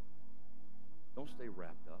name. Don't stay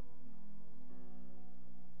wrapped up.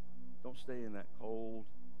 Don't stay in that cold,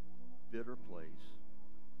 bitter place.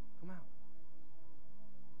 Come out.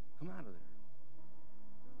 Come out of there.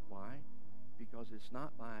 Why? Because it's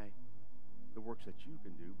not by the works that you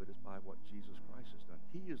can do, but it's by what Jesus Christ has done.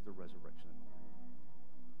 He is the resurrection and the life.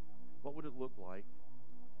 What would it look like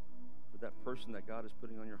for that person that God is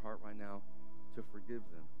putting on your heart right now to forgive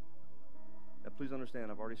them? Now, please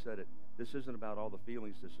understand, I've already said it. This isn't about all the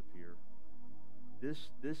feelings disappear. This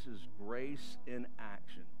is grace in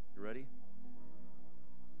action. You ready?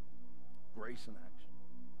 Grace in action.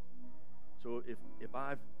 So if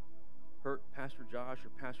I've hurt Pastor Josh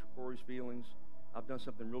or Pastor Corey's feelings, I've done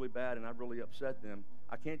something really bad and I've really upset them,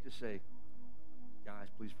 I can't just say, guys,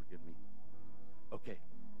 please forgive me. Okay,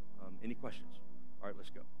 any questions? All right,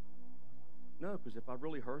 let's go. No, because if I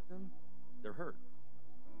really hurt them, they're hurt.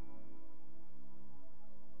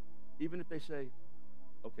 Even if they say,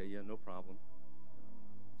 okay, yeah, no problem.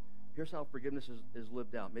 Here's how forgiveness is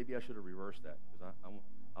lived out. Maybe I should have reversed that, because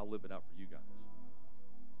I'll live it out for you guys.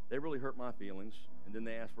 They really hurt my feelings, and then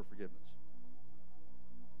they ask for forgiveness.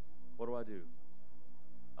 What do?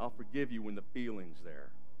 I'll forgive you when the feeling's there.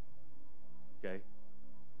 Okay?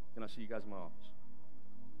 Can I see you guys in my office?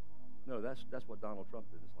 No, that's what Donald Trump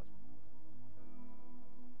did this last week.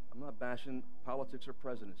 I'm not bashing politics or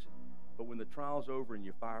presidency, but when the trial's over and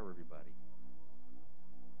you fire everybody,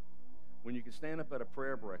 when you can stand up at a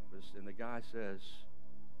prayer breakfast and the guy says,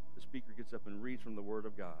 the speaker gets up and reads from the Word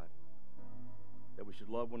of God, that we should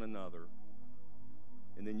love one another,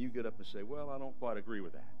 and then you get up and say, well, I don't quite agree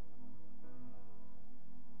with that.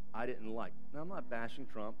 I didn't like. Now, I'm not bashing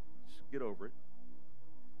Trump. Just get over it.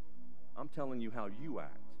 I'm telling you how you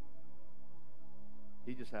act.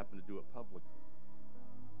 He just happened to do it publicly.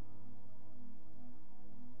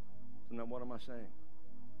 So now what am I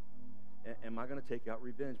saying? Am I going to take out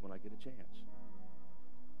revenge when I get a chance?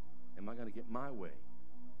 Am I going to get my way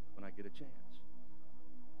when I get a chance?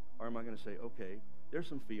 Or am I going to say, okay, there's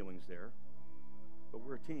some feelings there, but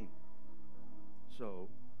we're a team. So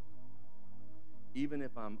even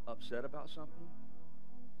if I'm upset about something,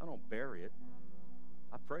 I don't bury it.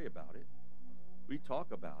 I pray about it. We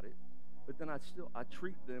talk about it. But then I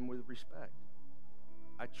treat them with respect.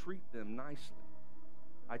 I treat them nicely.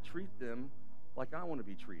 I treat them like I want to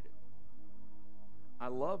be treated. I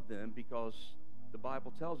love them because the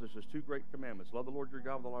Bible tells us there's two great commandments. Love the Lord your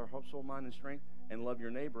God with all our heart, soul, mind, and strength, and love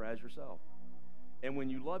your neighbor as yourself. And when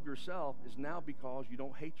you love yourself, is now because you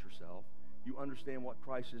don't hate yourself. You understand what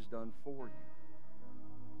Christ has done for you.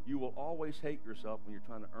 You will always hate yourself when you're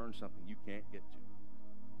trying to earn something you can't get to.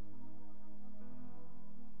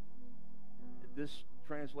 This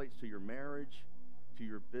translates to your marriage, to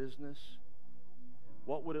your business.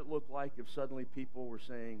 What would it look like if suddenly people were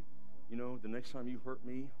saying, you know, the next time you hurt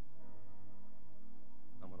me,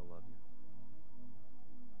 I'm going to love you.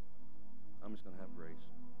 I'm just going to have grace.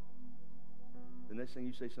 The next time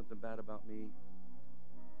you say something bad about me,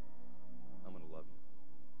 I'm going to love you.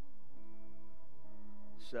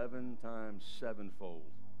 7 times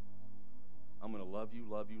sevenfold. I'm going to love you,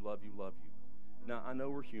 love you, love you, love you. Now, I know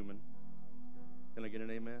we're human. Can I get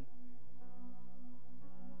an amen?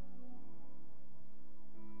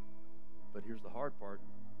 But here's the hard part.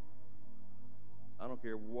 I don't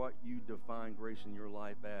care what you define grace in your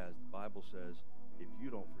life as. The Bible says, if you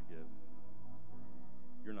don't forgive,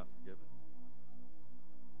 you're not forgiven.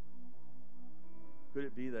 Could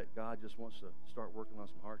it be that God just wants to start working on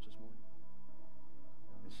some hearts this morning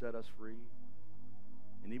and set us free?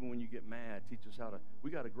 And even when you get mad, teach us how to.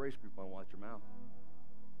 We got a grace group on Watch Your Mouth.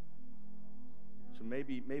 So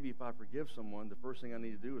maybe if I forgive someone, the first thing I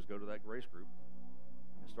need to do is go to that grace group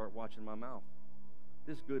and start watching my mouth.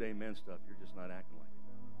 This good amen stuff, you're just not acting like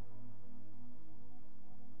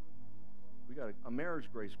it. We got a marriage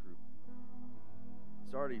grace group.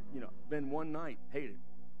 It's already, been one night, hated.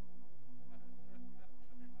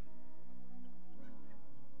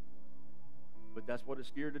 But that's what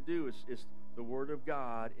it's geared to do. It's the Word of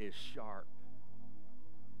God is sharp.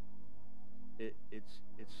 It's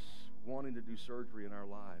wanting to do surgery in our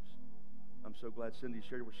lives. I'm so glad Cindy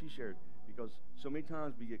shared what she shared, because so many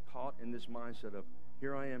times we get caught in this mindset of,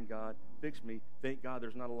 here I am, God, fix me. Thank God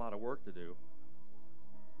there's not a lot of work to do.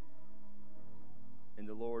 And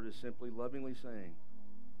the Lord is simply lovingly saying,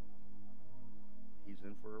 He's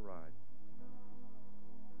in for a ride.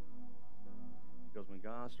 Because when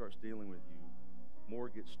God starts dealing with you, more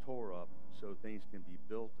gets tore up so things can be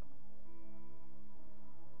built up.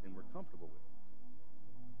 And we're comfortable with it.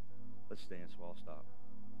 Let's stand, so I'll stop.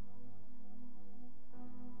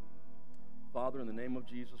 Father, in the name of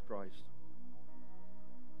Jesus Christ,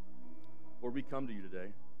 Lord, we come to you today.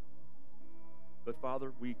 But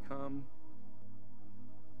Father, we come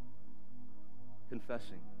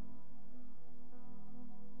confessing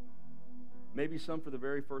maybe some for the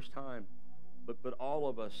very first time, but all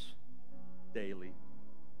of us daily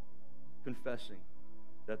confessing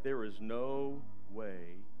that there is no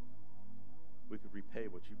way we could repay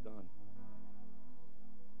what you've done.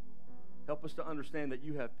 Help us to understand that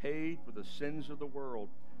you have paid for the sins of the world.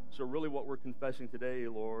 So really what we're confessing today,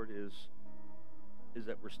 Lord, is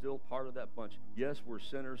that we're still part of that bunch. Yes, we're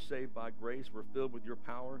sinners saved by grace. We're filled with your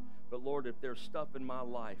power. But Lord, if there's stuff in my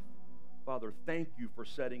life, Father, thank you for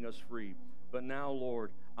setting us free. But now,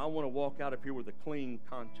 Lord, I want to walk out of here with a clean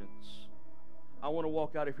conscience. I want to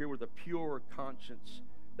walk out of here with a pure conscience,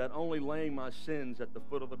 that only laying my sins at the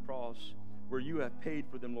foot of the cross where you have paid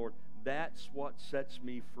for them, Lord, that's what sets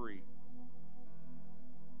me free.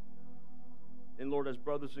 And Lord, as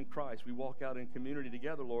brothers in Christ, we walk out in community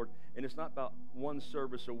together, Lord, and it's not about one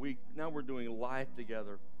service a week. Now we're doing life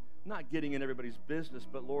together. Not getting in everybody's business,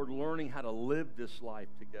 but Lord, learning how to live this life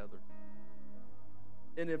together.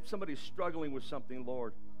 And if somebody's struggling with something,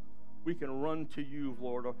 Lord, we can run to you,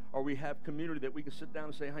 Lord, or we have community that we can sit down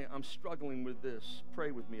and say, hey, I'm struggling with this. Pray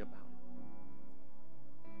with me about it.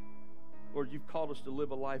 Lord, you've called us to live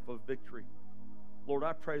a life of victory. Lord,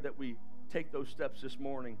 I pray that we take those steps this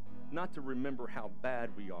morning, not to remember how bad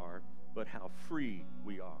we are, but how free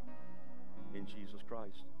we are in Jesus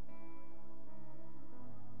Christ.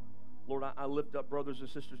 Lord, I lift up brothers and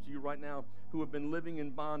sisters to you right now who have been living in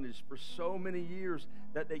bondage for so many years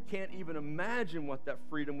that they can't even imagine what that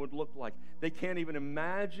freedom would look like. They can't even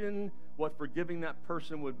imagine what forgiving that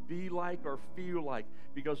person would be like or feel like.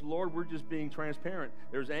 Because, Lord, we're just being transparent.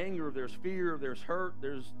 There's anger, there's fear, there's hurt,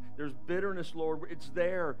 there's bitterness, Lord. It's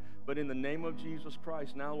there. But in the name of Jesus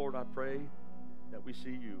Christ, now, Lord, I pray that we see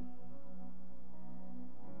you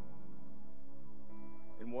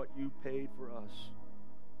and what you paid for us.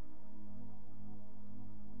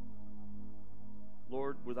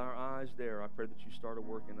 Lord, with our eyes there, I pray that you start a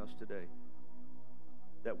work in us today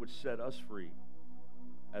that would set us free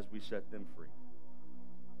as we set them free.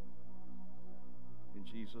 In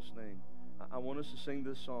Jesus' name. I want us to sing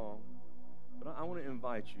this song, but I want to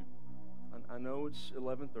invite you. I know it's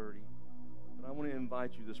 11:30, but I want to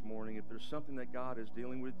invite you this morning, if there's something that God is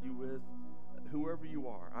dealing with you with, whoever you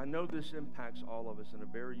are. I know this impacts all of us in a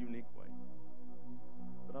very unique way,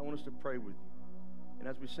 but I want us to pray with you. And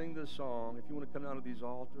as we sing this song, if you want to come down to these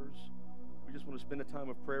altars, we just want to spend a time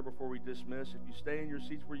of prayer before we dismiss. If you stay in your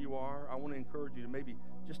seats where you are, I want to encourage you to maybe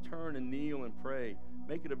just turn and kneel and pray.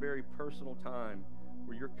 Make it a very personal time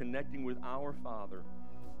where you're connecting with our Father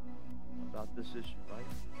about this issue, right?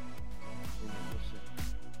 Amen. Let's sing.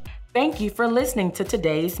 Thank you for listening to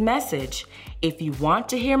today's message. If you want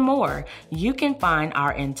to hear more, you can find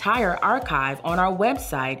our entire archive on our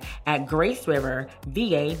website at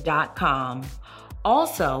graceriverva.com.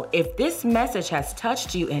 Also, if this message has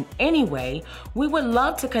touched you in any way, we would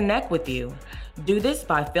love to connect with you. Do this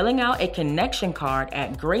by filling out a connection card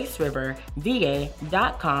at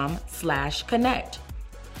graceriverva.com/connect.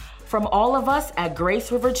 From all of us at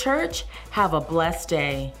Grace River Church, have a blessed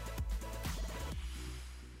day.